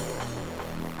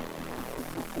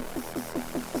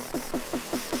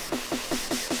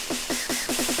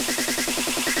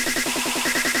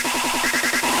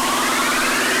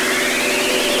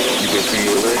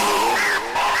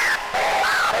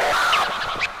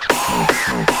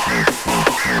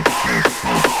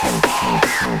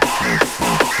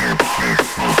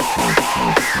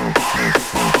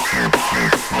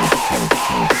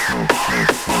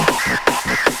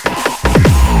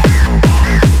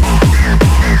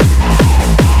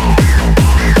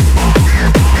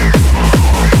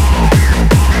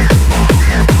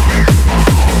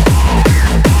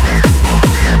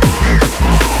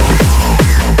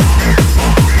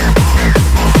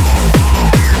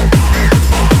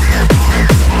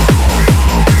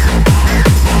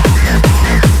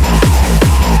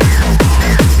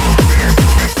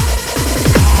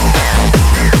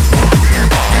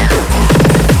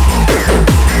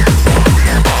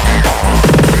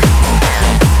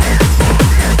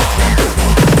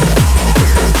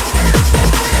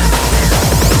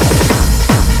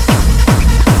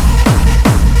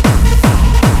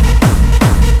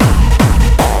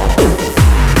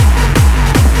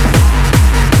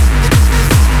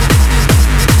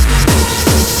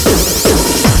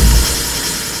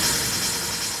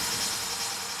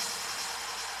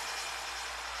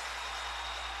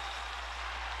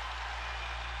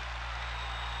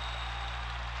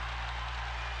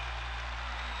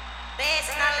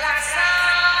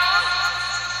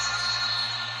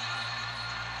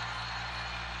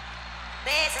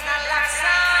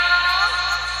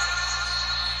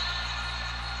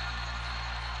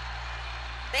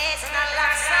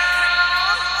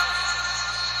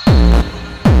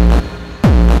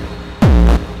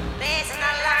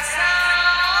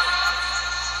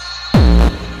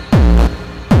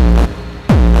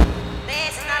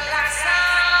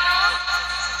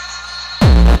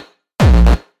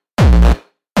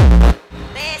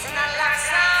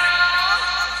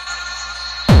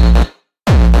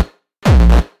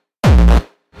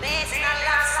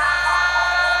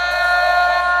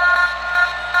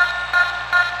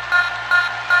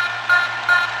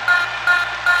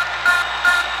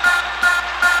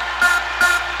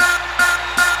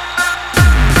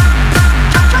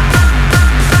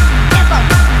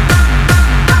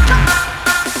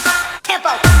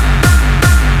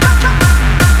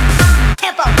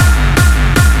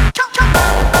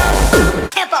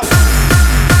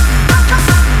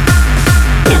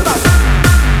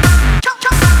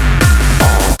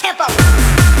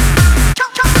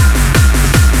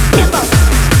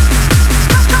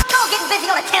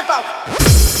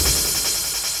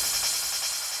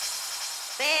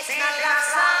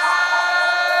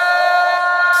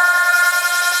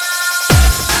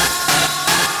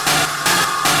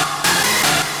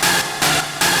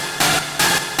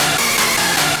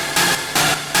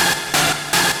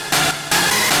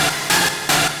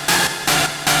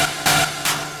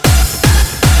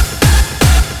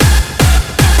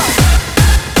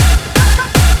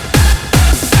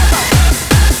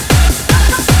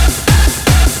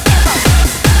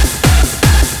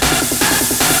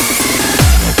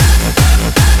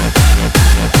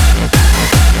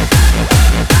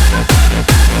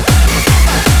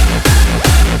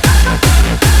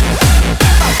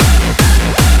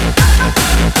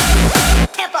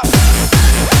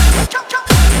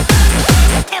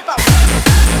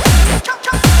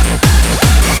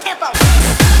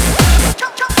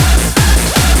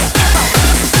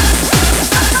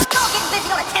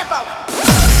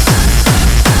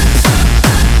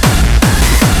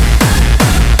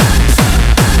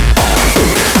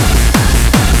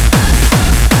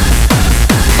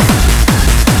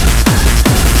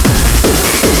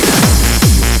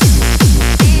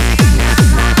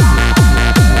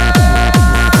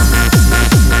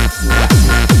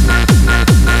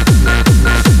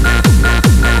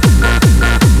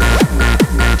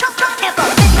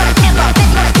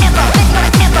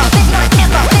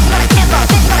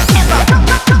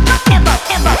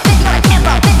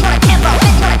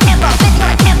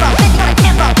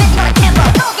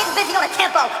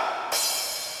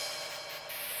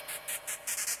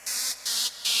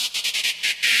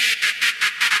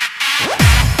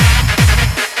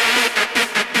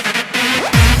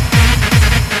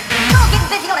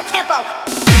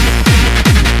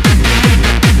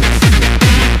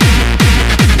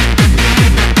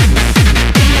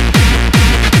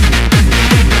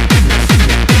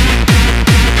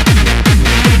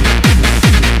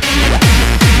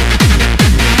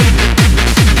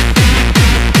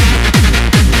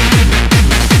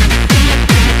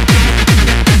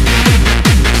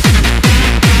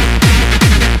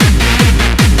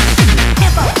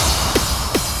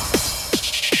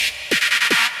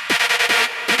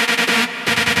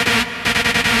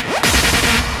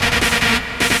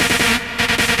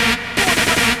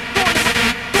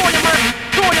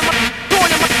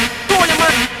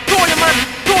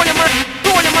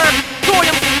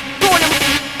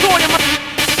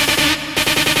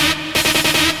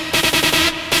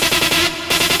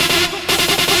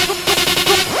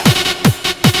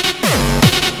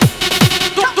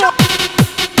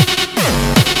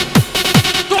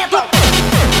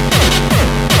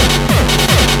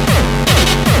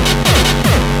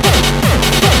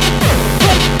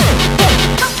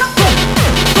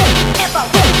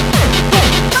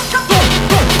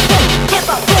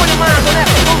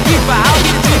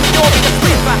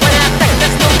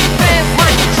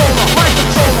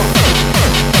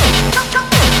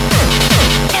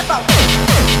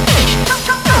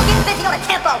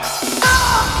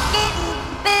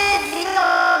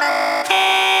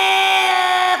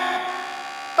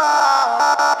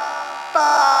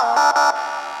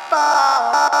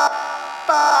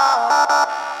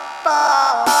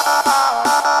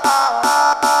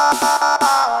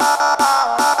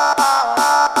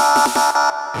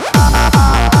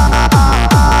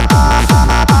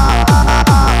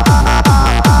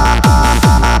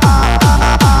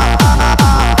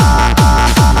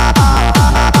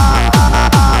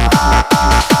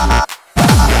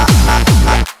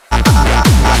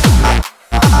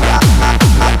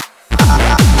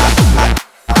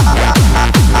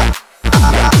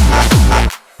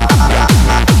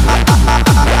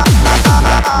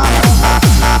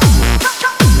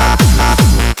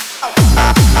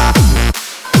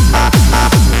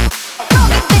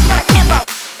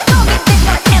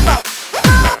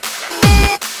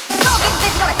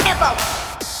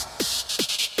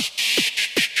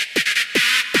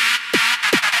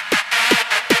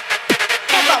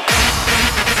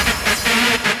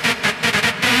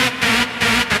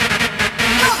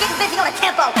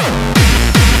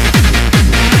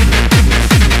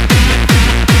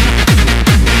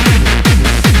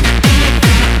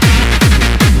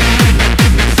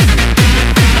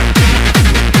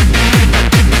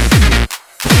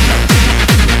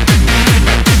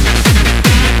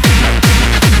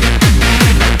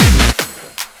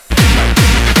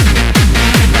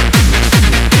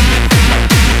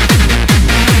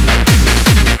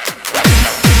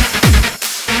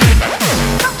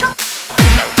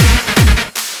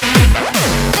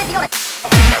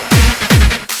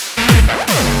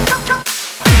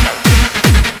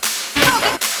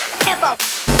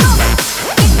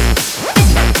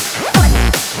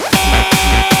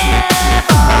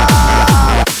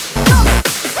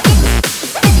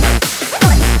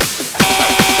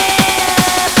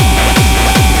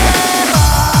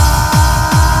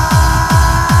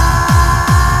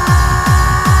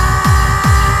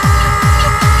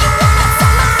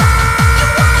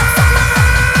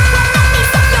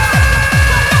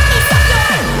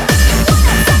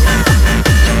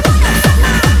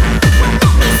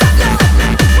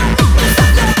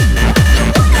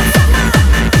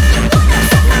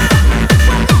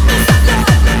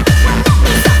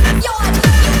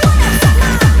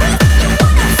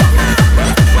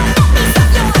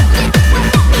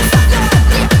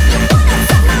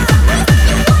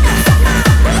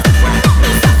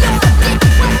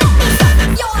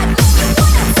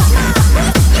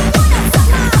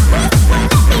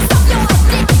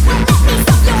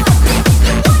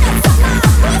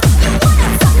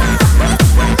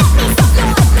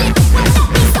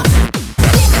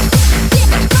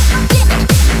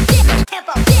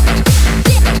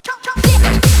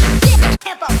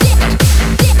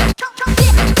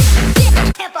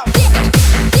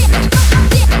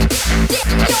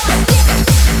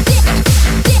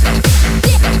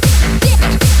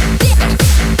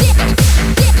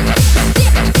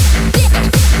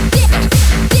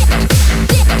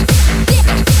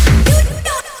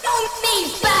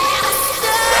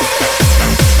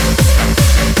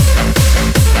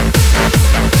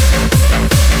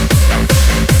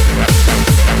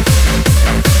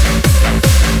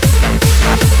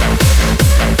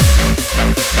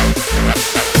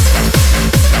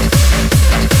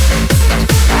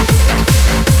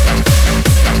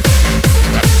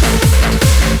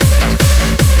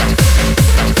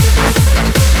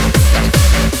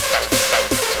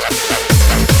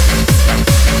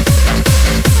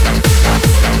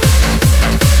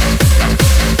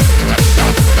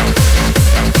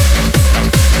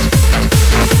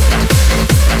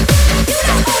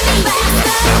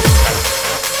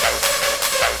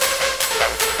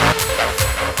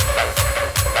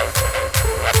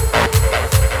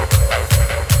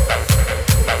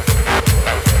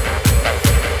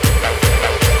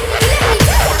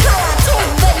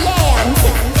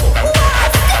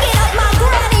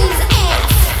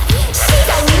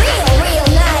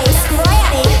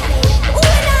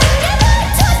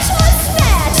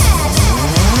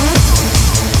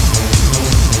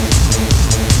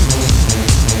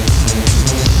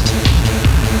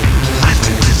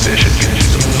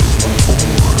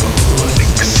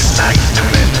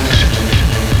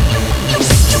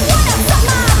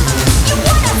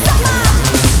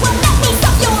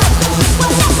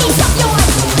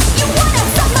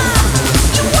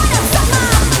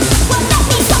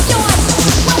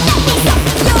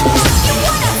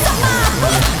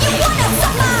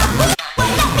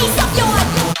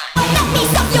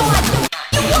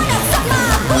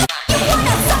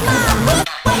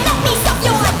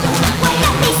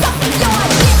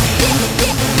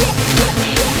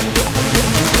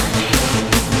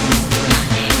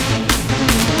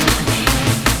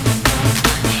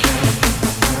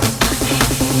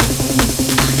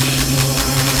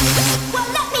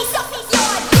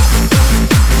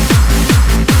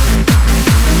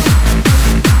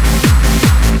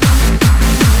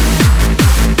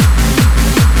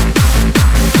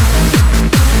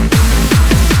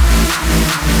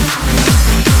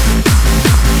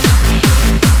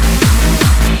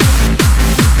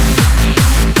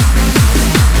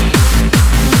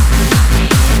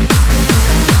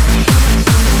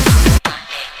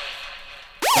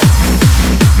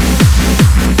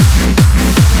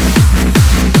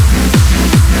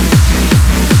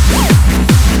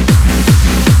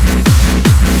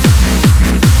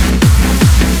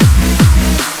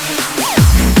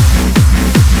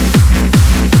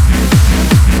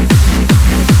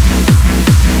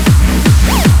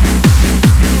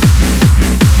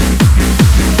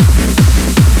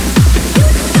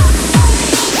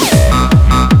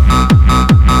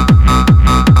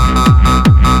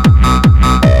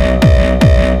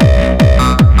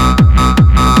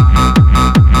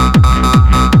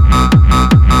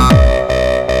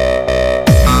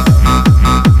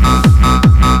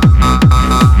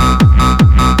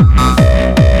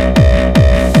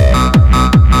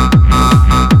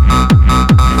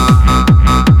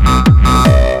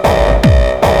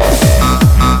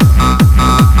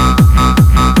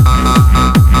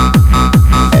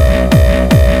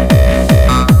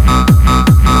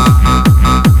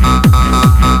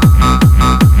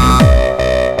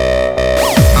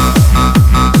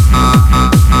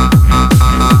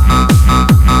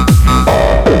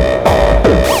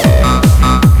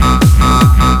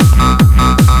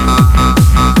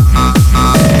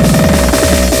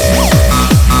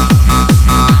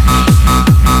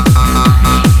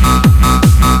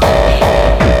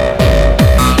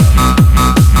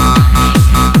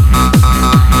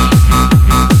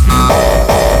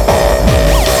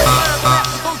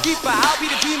 keeper. I'll be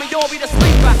the dreamer, you'll be the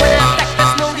sleeper. When I attack,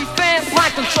 there's no defense. My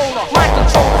controller, my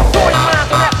controller. Throw your mind,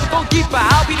 don't have to go deeper.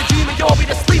 I'll be the dreamer, you'll be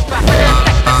the sleeper. When I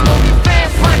attack, there's no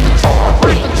defense. My controller,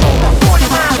 my controller. Throw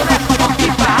your mind, don't have to go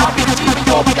deeper. I'll be the dreamer,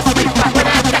 you'll be the sleeper. When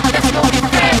I attack, there's no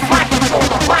defense. My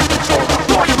controller, my controller.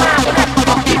 Throw your mind, don't have to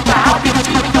go deeper. I'll be the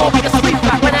dreamer, you'll be the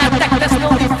sleeper. When I attack, there's no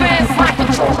defense. My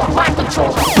controller, my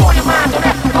controller. Throw your mind, don't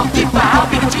have to go deeper. I'll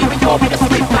be the dreamer, you'll be the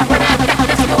sleeper. When I attack,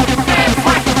 there's no defense.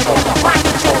 My controller, my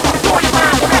controller. Throw your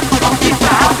mind, don't have to go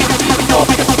deeper. I'll be the dreamer.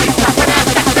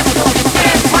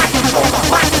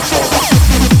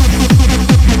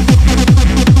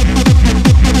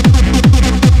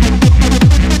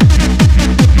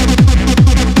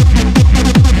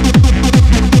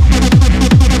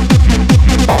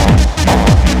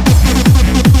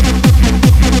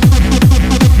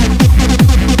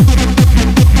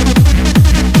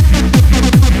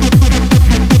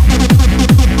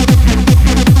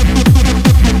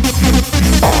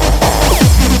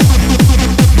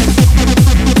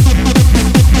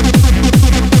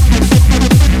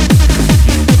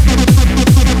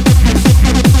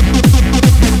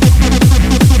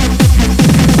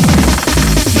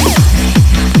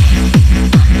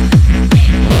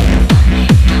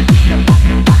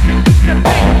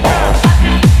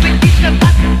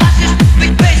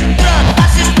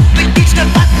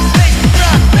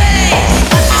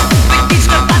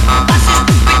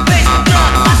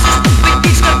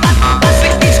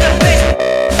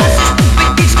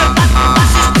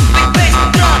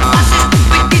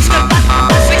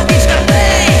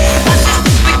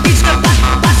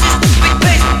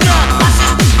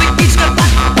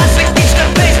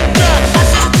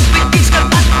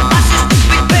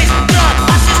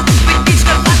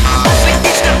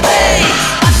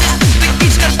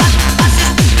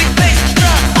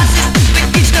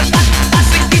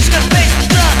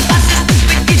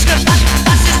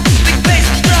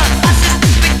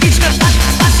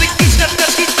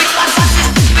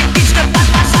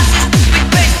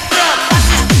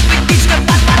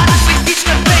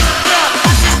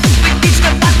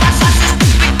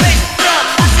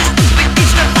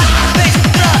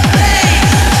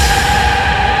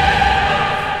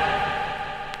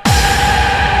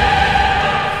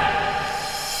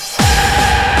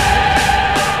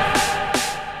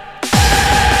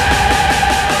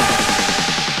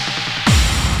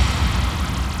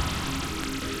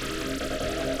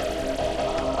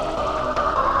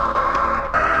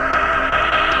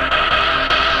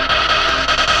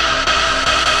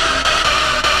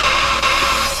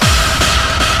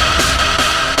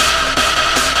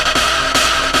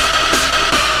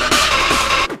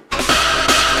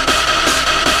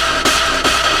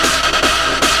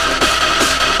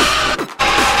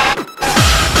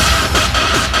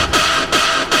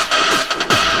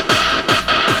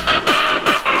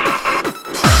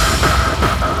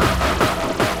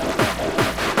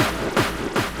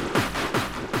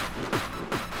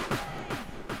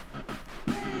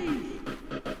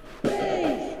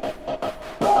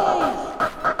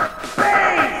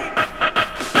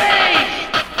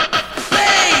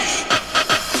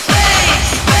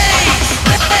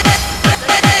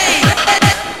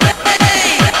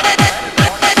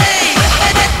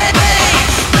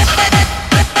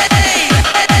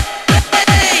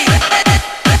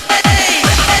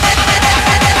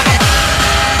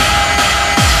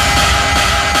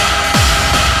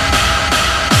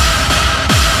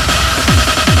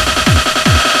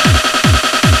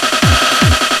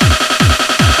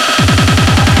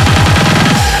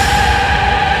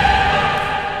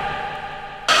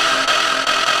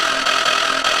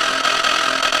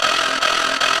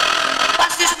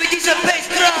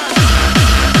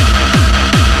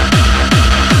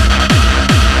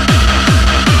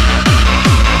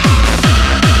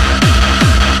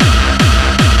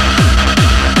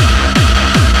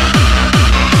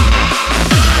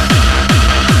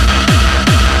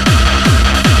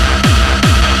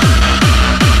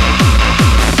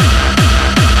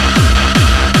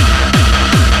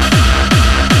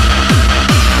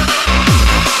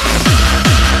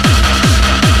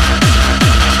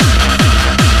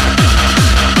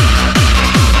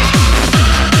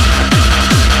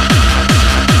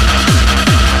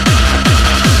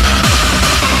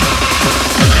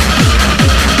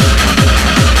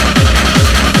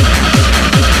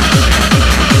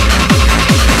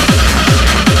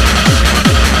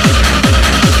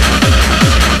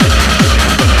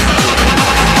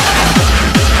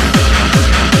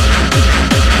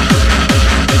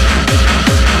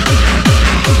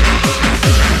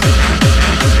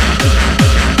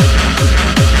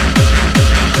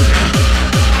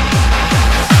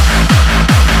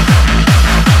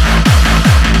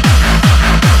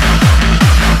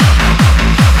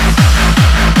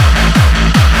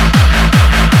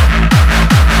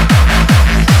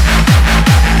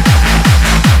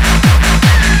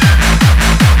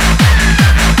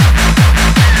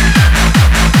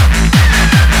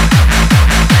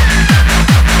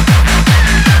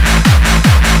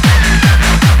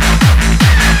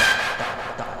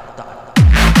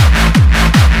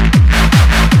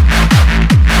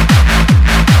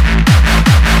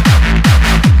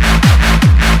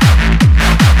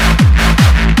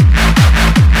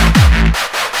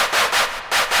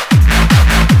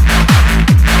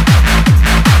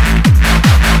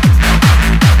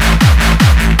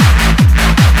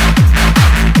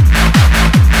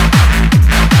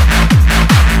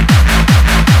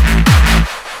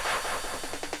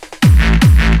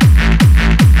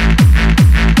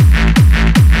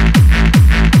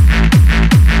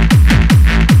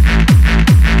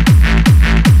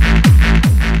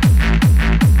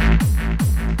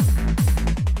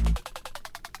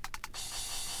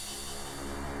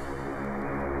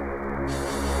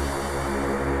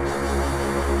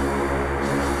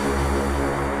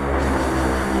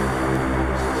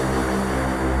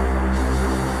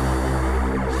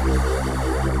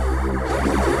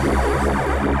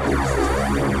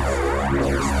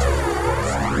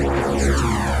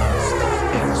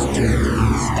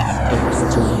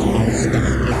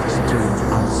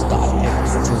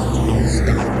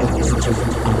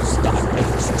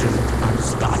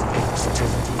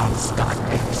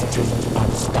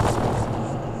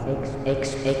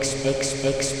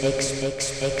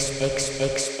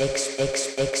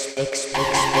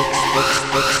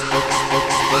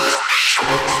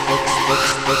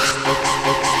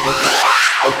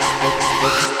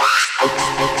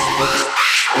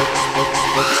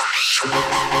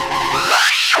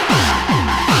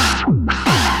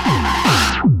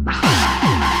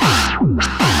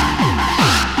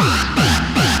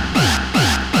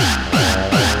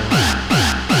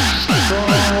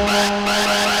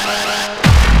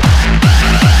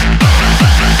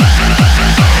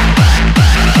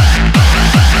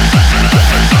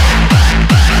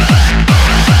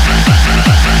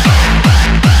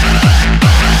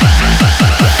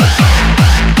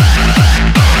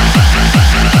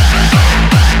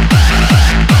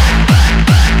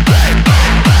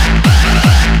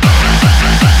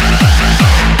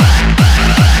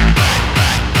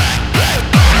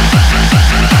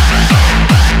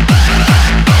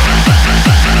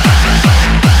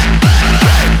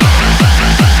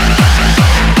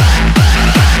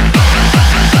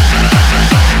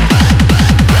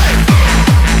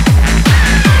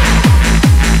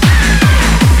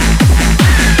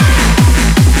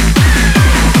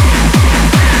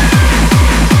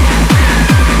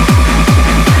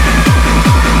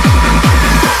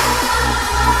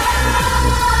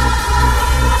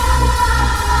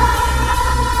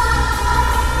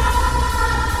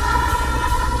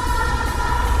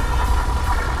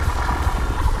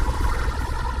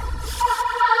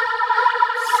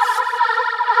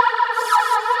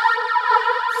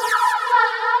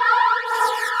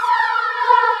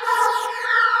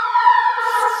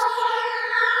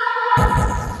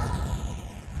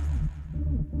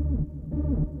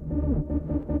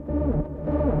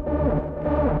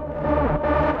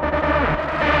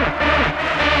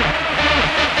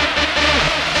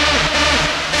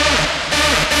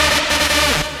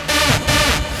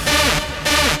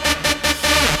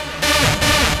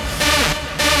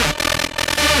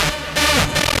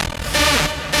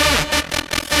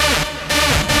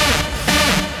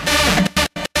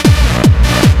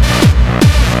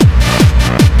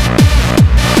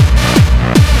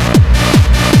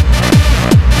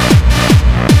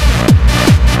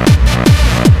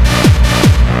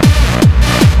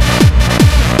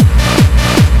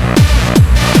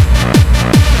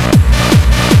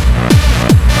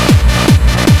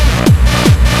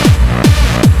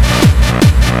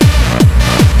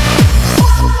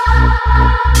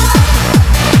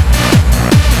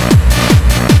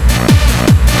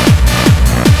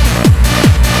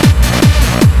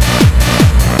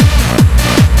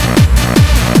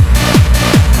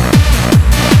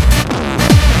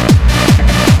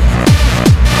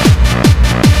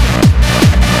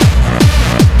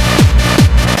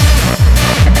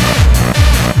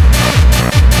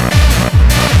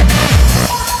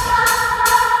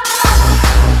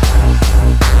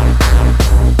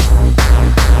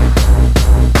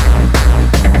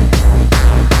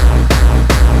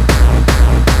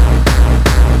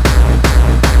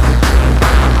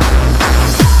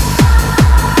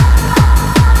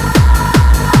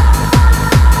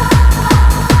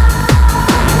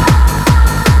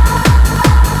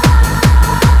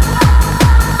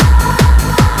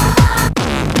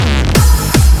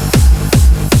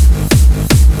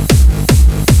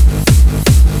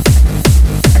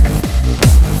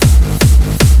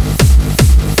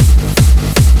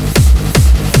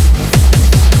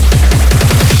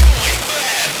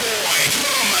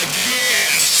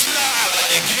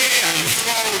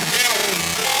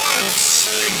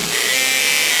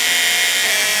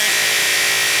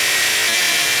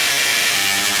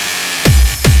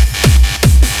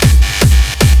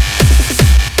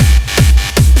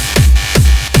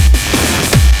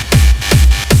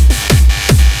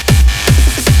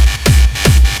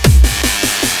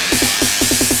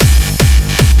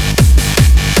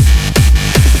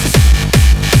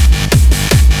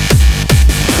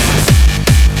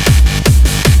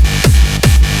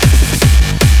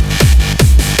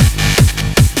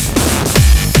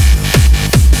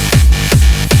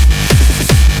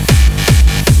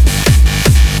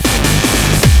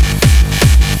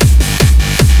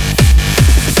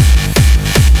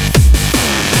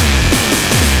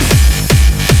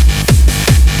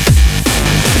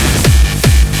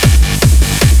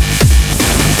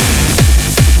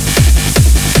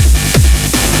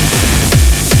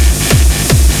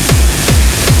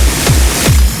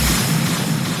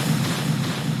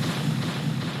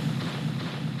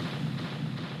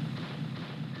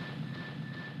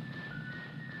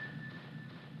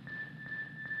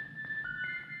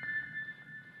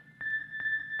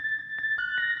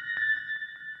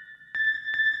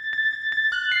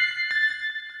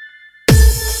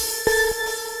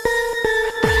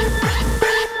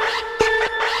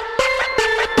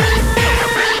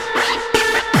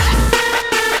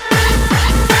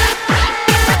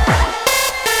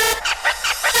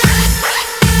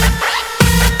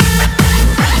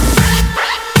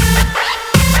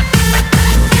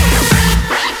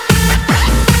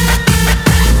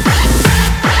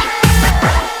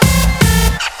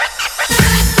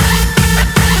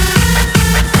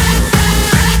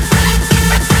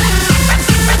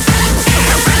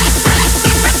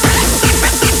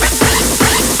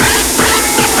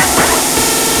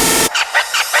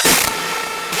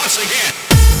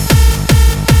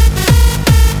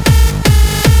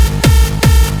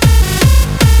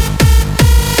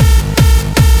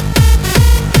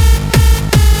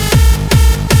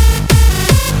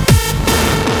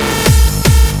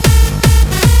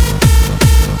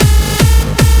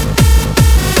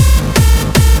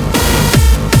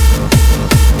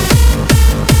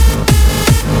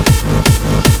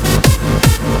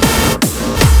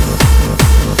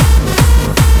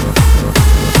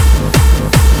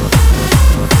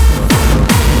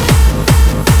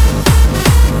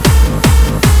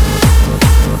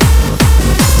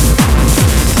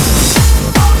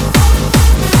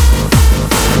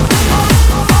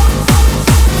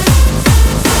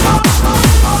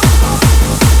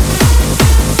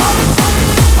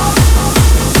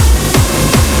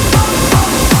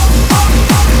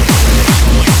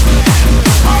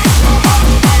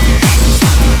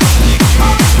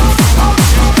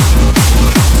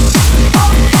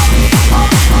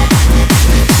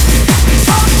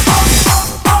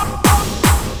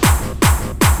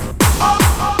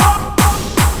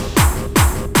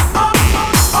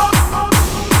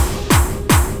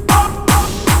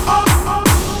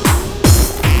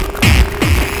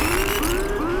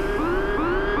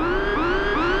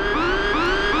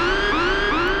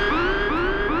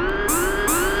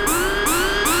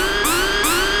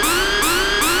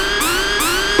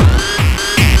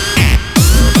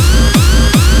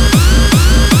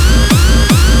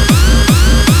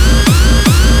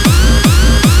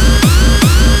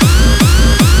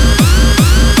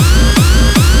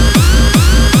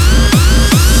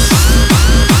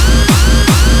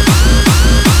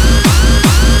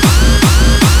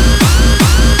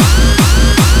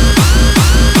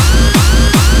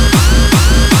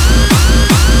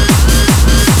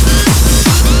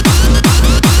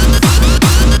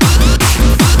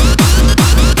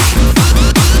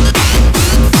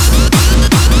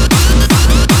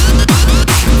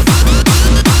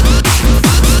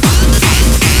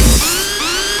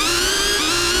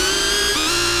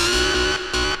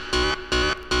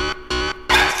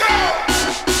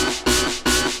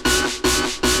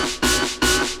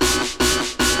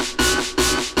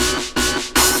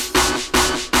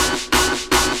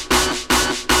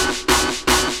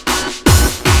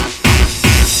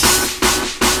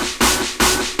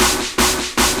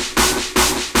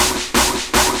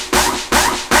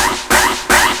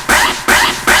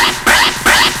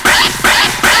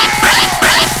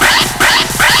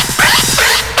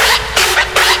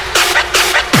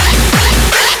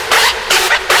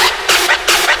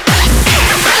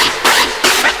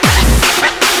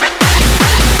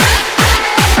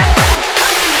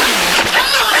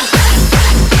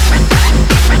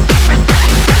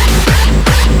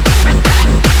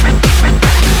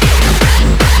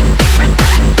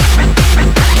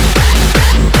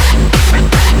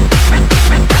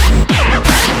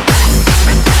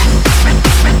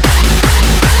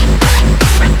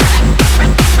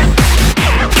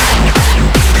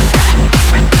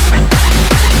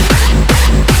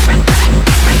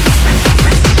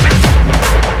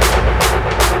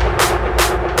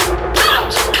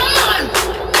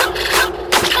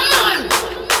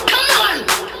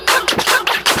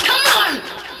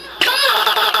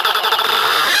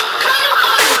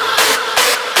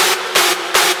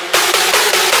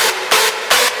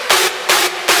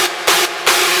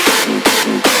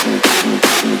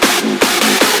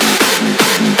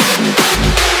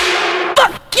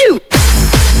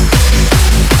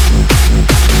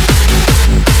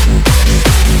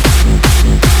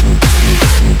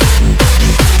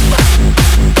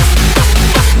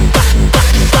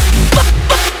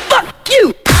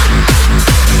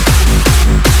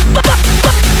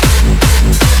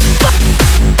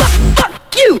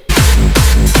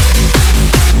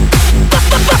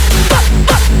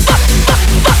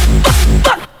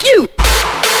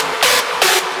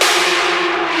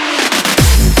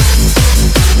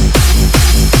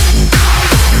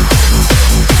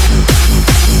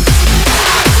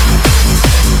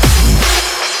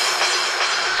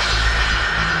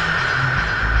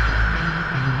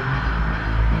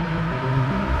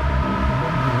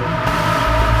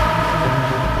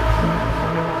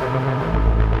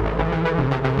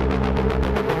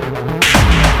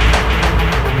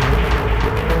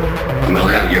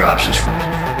 your options.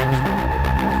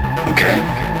 Okay?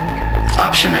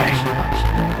 Option A.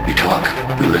 We talk,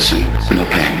 we listen, no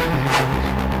pain.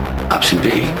 Option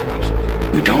B.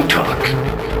 We don't talk.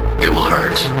 It will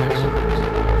hurt.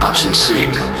 Option C.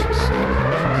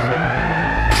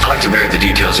 I'd like to vary the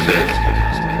details a bit,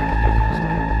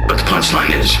 but the punchline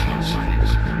is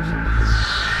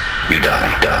you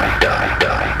die, die, die,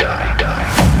 die, die,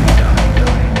 die.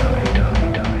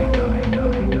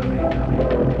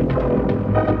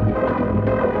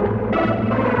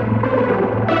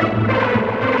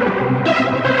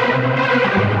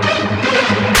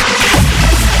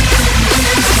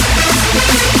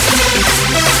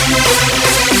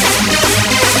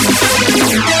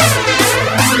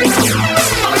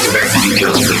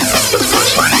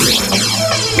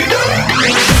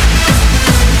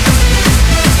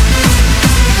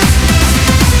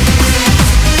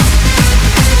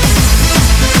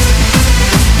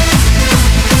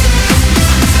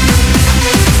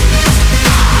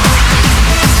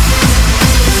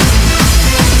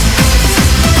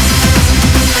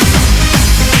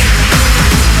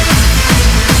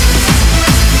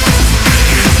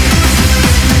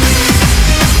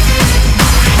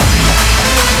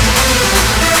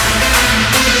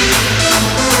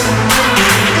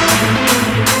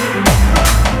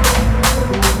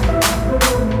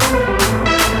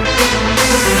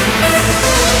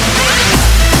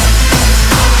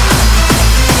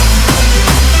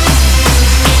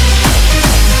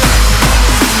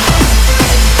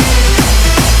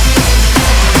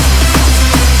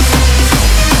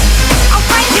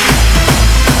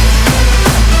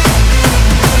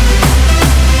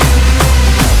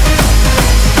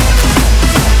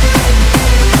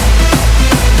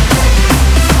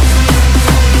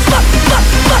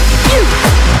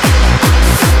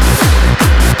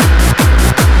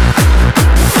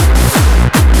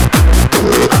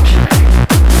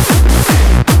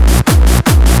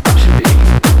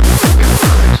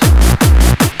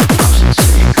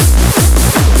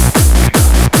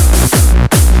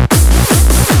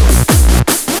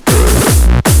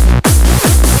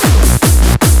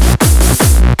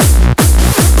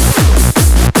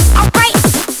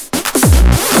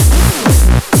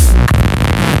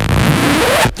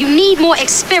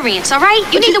 Experience, alright?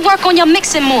 You need to work on your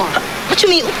mixing more. What you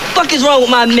mean? What the fuck is wrong with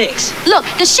my mix? Look,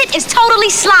 the shit is totally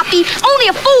sloppy. Only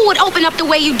a fool would open up the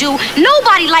way you do.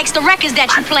 Nobody likes the records that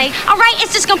you play, alright?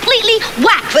 It's just completely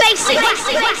whack. Face it.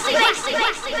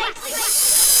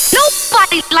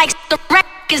 Nobody likes the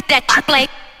records that you play.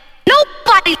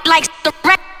 Nobody likes the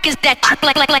records that you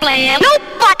play.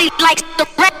 Nobody likes the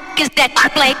records that you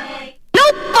play.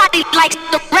 Nobody likes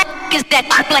the records that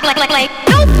you play.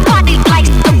 Nobody likes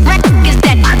the records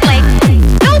that you play.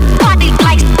 Nobody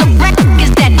likes the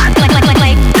records that you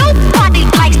play. Nobody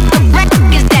likes the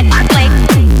records that you play.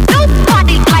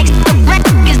 Nobody likes the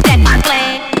records that you play.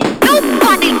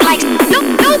 Nobody likes.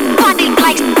 Nobody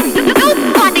likes.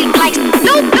 Nobody likes.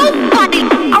 Nobody.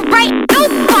 All right.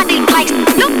 Nobody likes.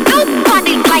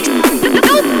 Nobody likes.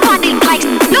 Nobody likes.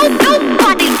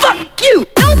 Nobody. Fuck you.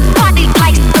 Nobody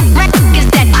likes the records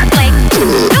that I play.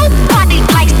 Nobody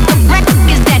likes the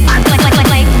records that I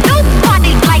play.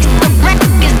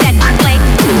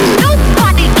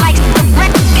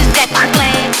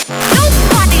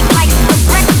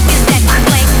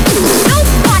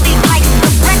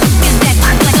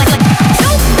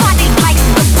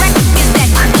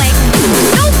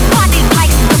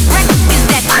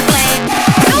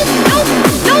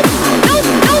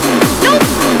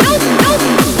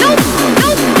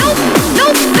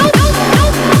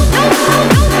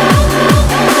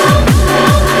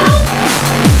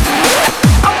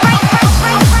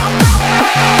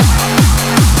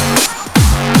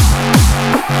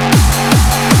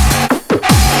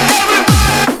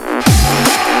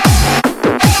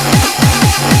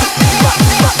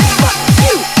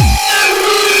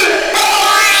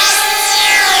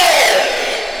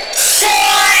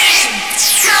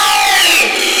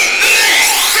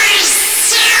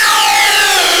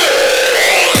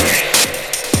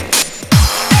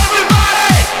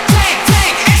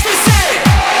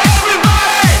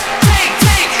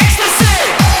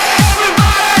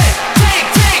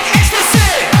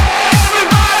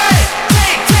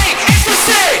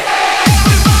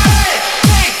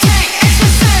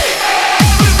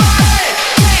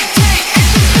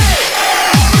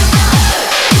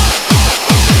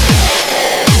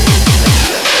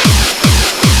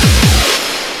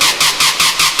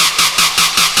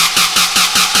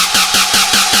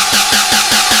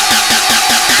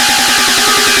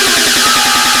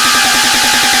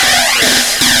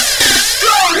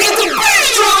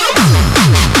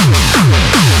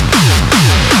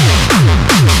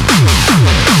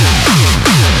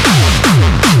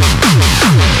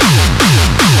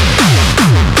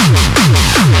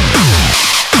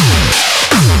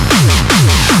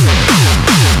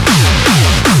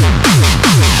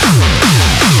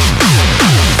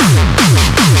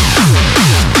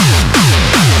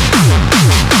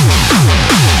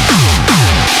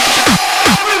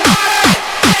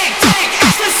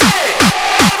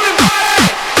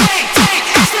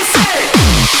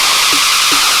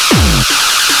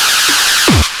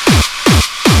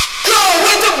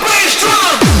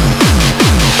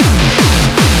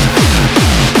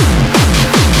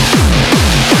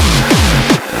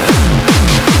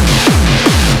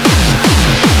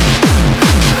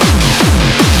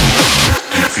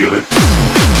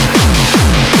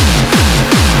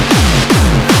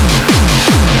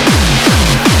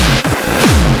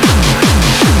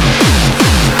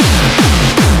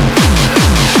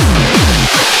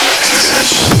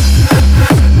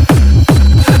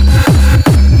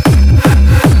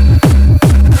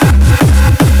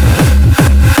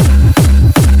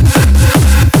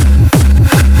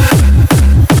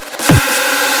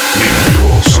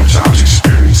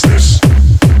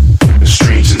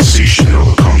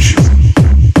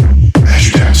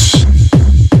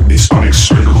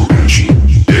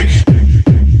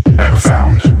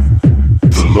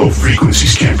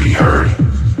 frequencies can't be heard,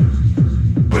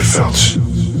 but felt.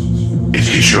 It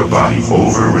hits your body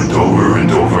over and over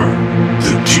and over,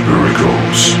 the deeper it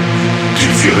goes. Do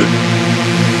you feel it?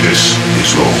 This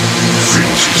is low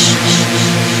frequencies.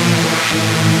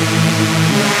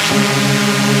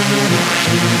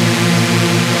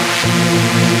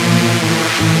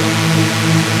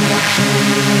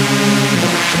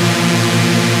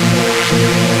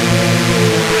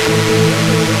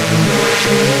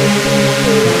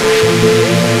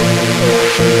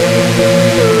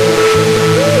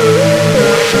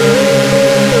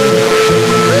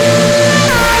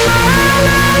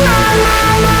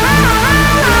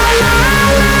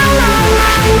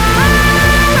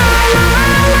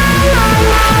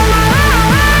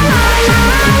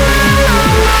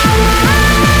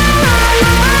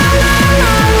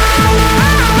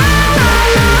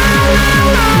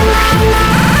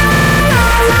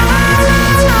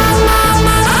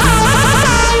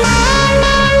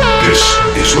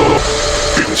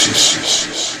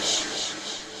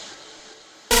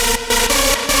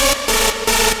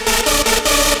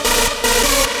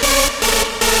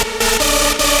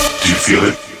 Feel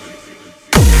it?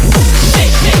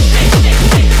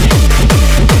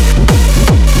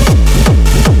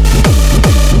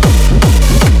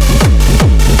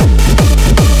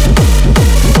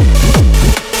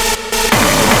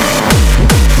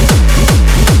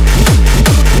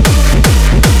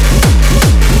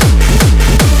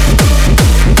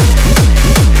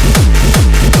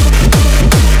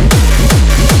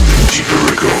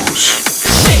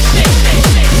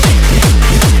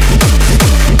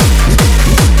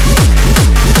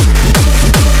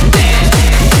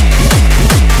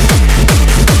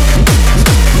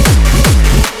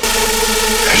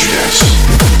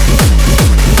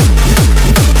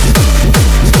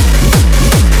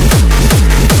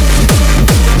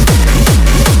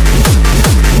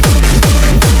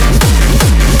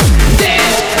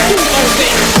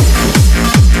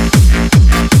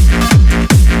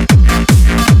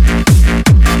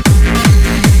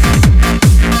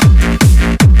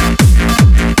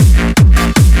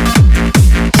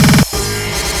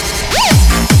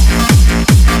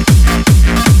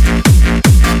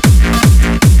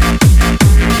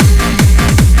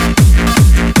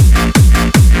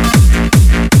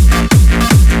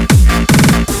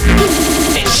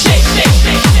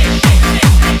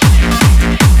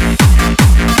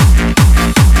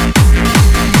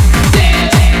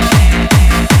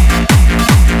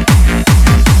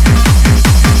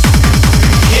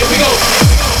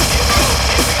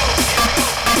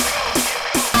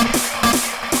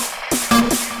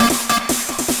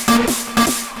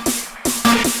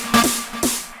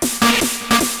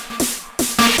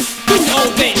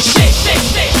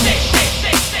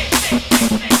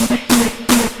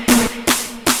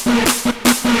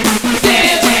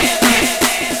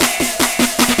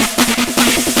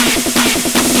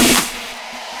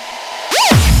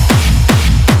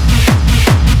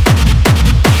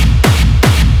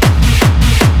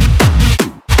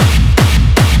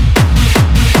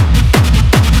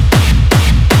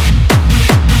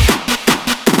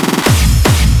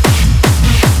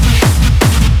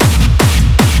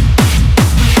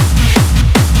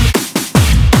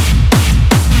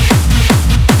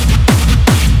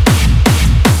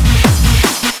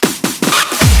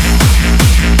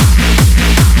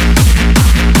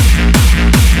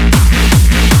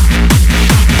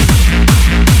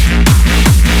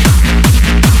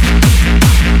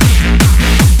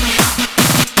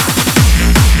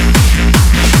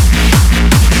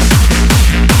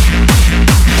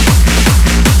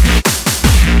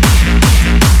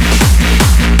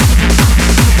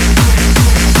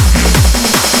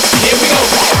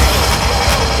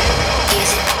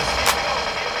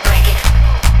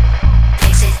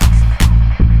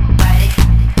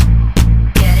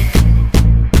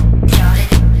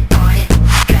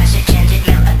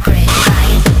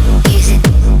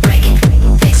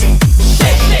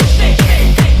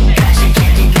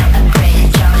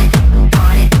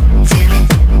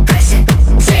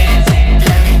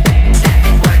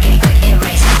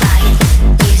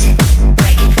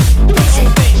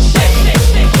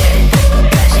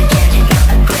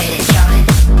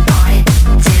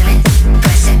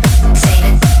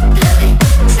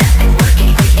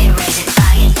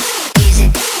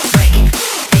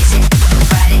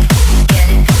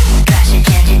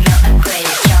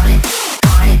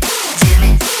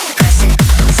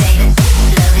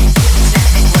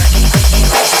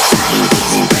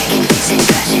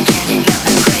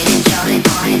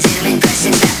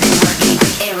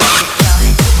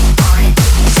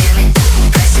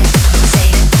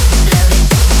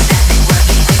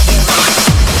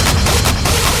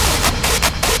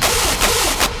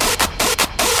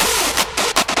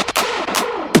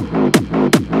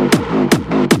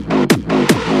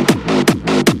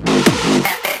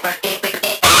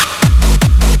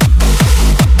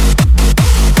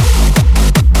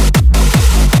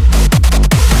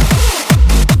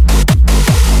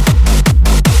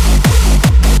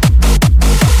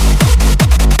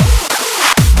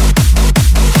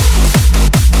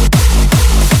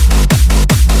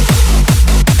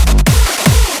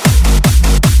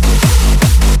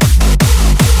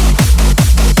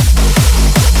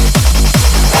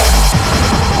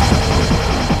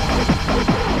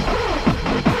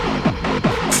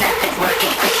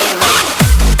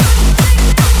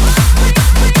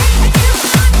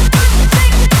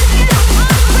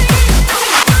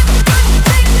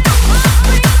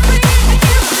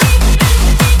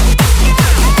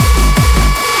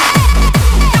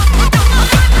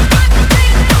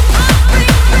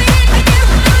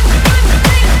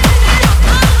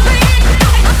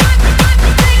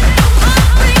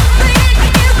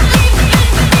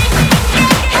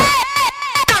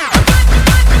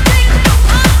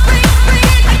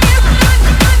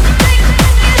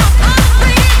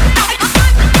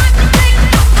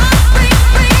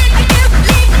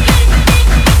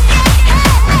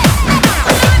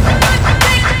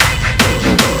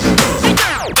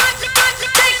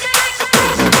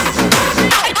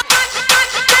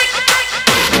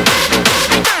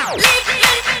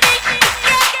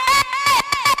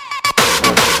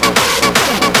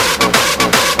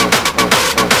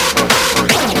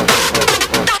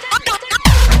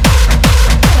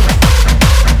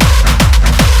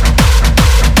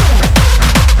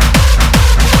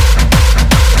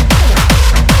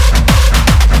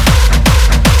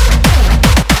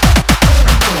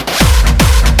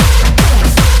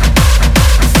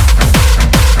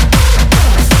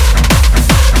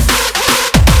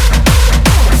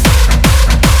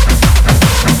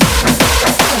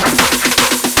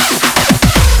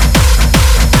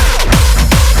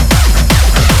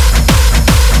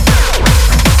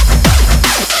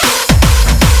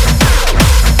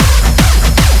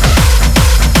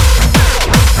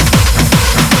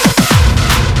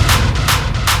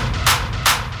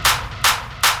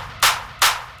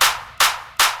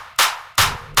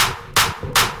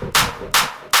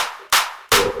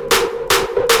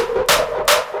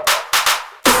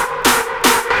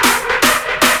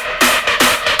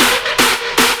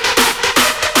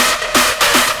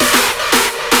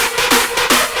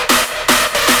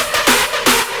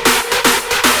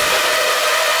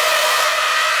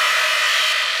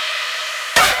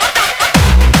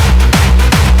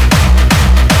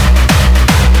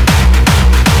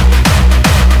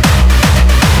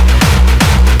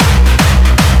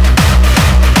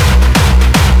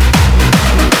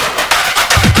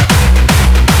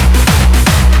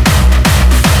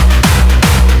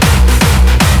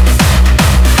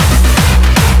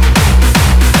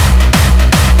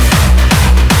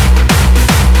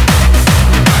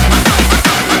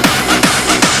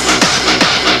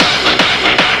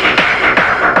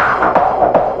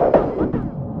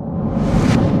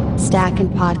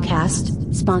 Stackin'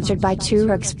 Podcast, sponsored by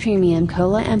Turux Premium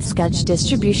Cola and Scudge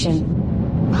Distribution.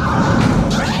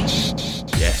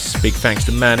 Yes, big thanks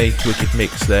to Manny, wicked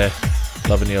mix there,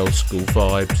 loving the old school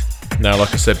vibes. Now,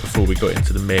 like I said before we got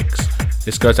into the mix,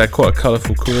 this guy's had quite a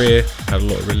colourful career, had a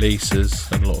lot of releases,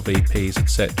 and a lot of EPs,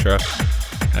 etc.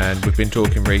 And we've been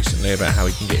talking recently about how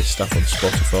he can get his stuff on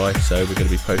Spotify, so we're going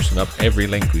to be posting up every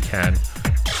link we can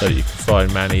so that you can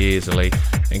find Manny easily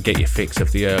and get your fix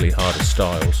of the early harder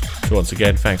styles. So once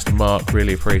again, thanks to Mark,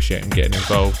 really appreciate him getting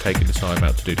involved, taking the time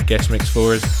out to do the guest mix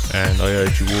for us, and I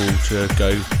urge you all to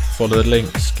go follow the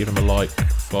links, give him a like,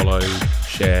 follow,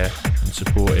 share and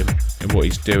support him in what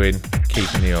he's doing,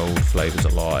 keeping the old flavours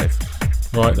alive.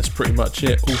 Right, that's pretty much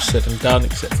it, all said and done,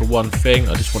 except for one thing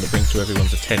I just want to bring to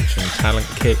everyone's attention: Talent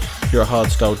Kick. If you're a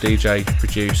hardstyle DJ,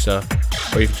 producer,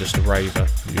 or even just a raver,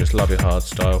 you just love your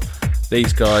hardstyle,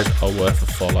 these guys are worth a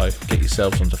follow. Get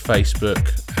yourselves onto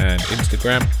Facebook and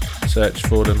Instagram, search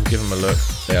for them, give them a look.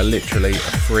 They are literally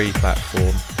a free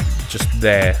platform, just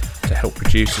there to help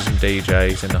producers and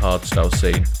DJs in the hardstyle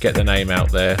scene get their name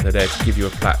out there. They're there to give you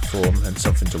a platform and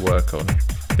something to work on.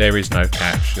 There is no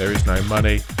catch, there is no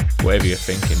money. Whatever you're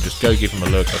thinking, just go give them a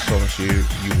look. I promise you,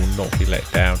 you will not be let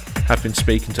down. Have been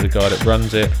speaking to the guy that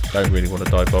runs it. Don't really want to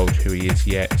divulge who he is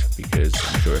yet, because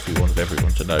I'm sure if he wanted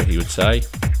everyone to know, he would say.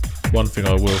 One thing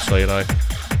I will say though,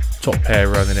 top pair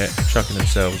running it, chucking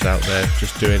themselves out there,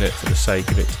 just doing it for the sake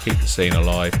of it, to keep the scene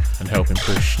alive and helping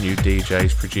push new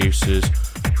DJs, producers,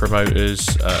 promoters,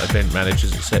 event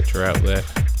managers, etc. out there,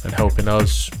 and helping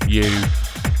us, you,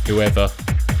 whoever,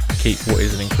 keep what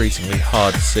is an increasingly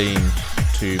hard scene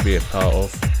to be a part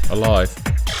of alive.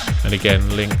 And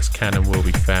again, links can and will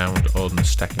be found on the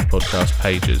Stackin' Podcast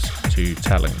pages to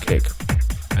Talent Kick.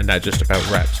 And that just about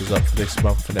wraps us up for this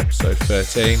month in episode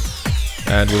 13,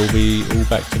 and we'll be all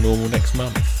back to normal next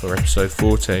month for episode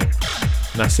 14. And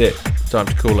that's it, time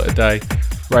to call it a day.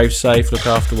 Rave safe, look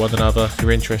after one another. If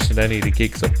you're interested in any of the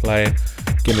gigs I'm playing,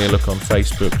 give me a look on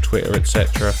Facebook, Twitter,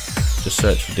 etc. Just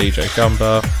search for DJ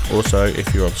Gumbar. Also,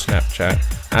 if you're on Snapchat,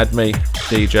 add me,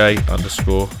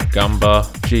 DJ_Gumbar, GUMBAR,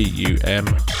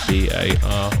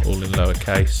 all in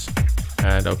lowercase.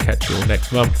 And I'll catch you all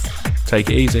next month. Take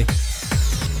it easy.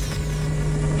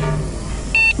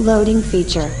 Loading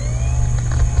feature.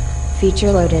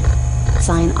 Feature loaded.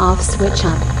 Sign off, switch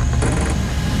up.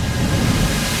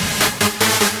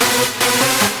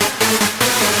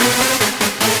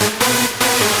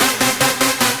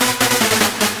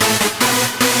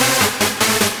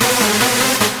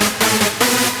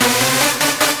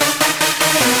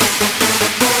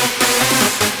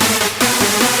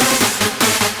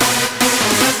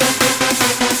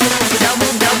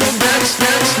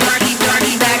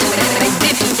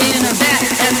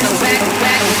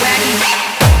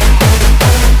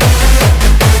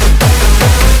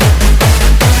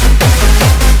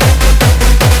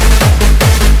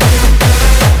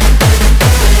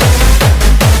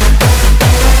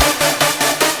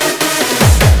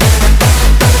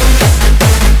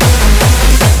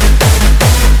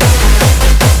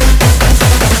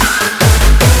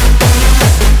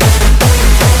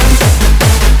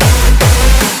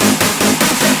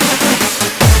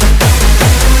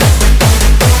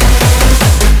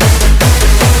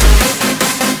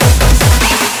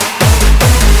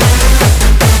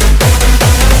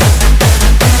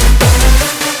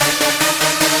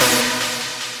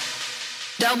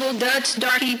 Double Dutch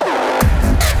Darky.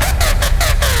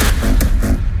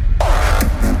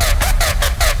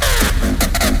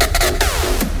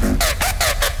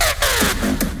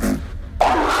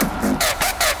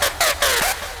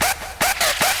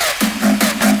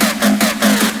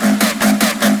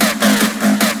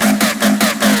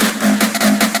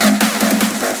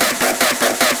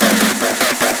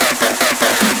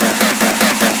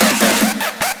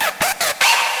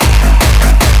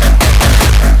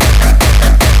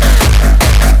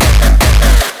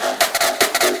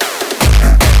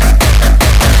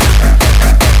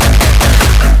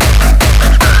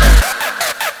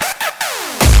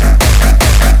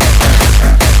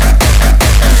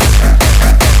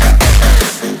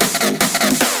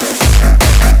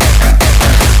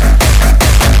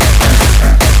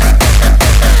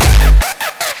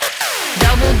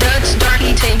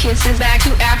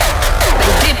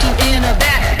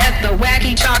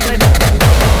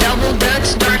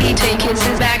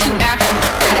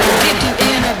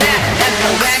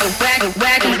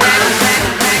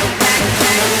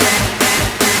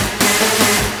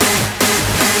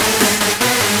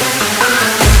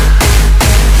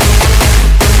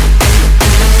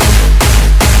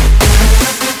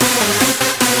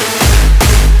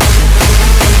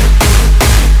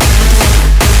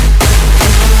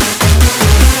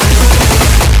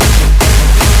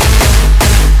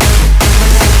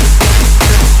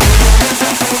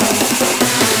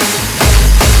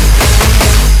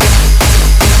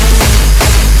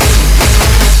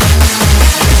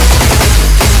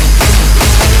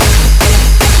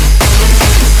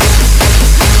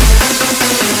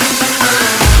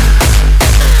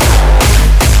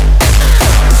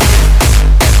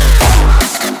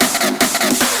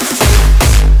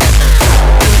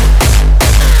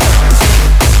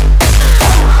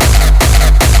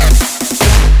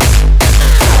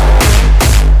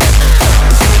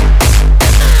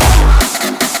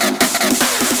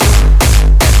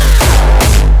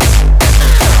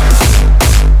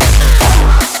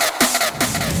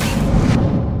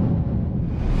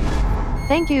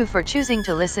 Thank you for choosing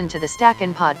to listen to the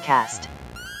Stackin' Podcast.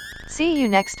 See you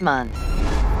next month.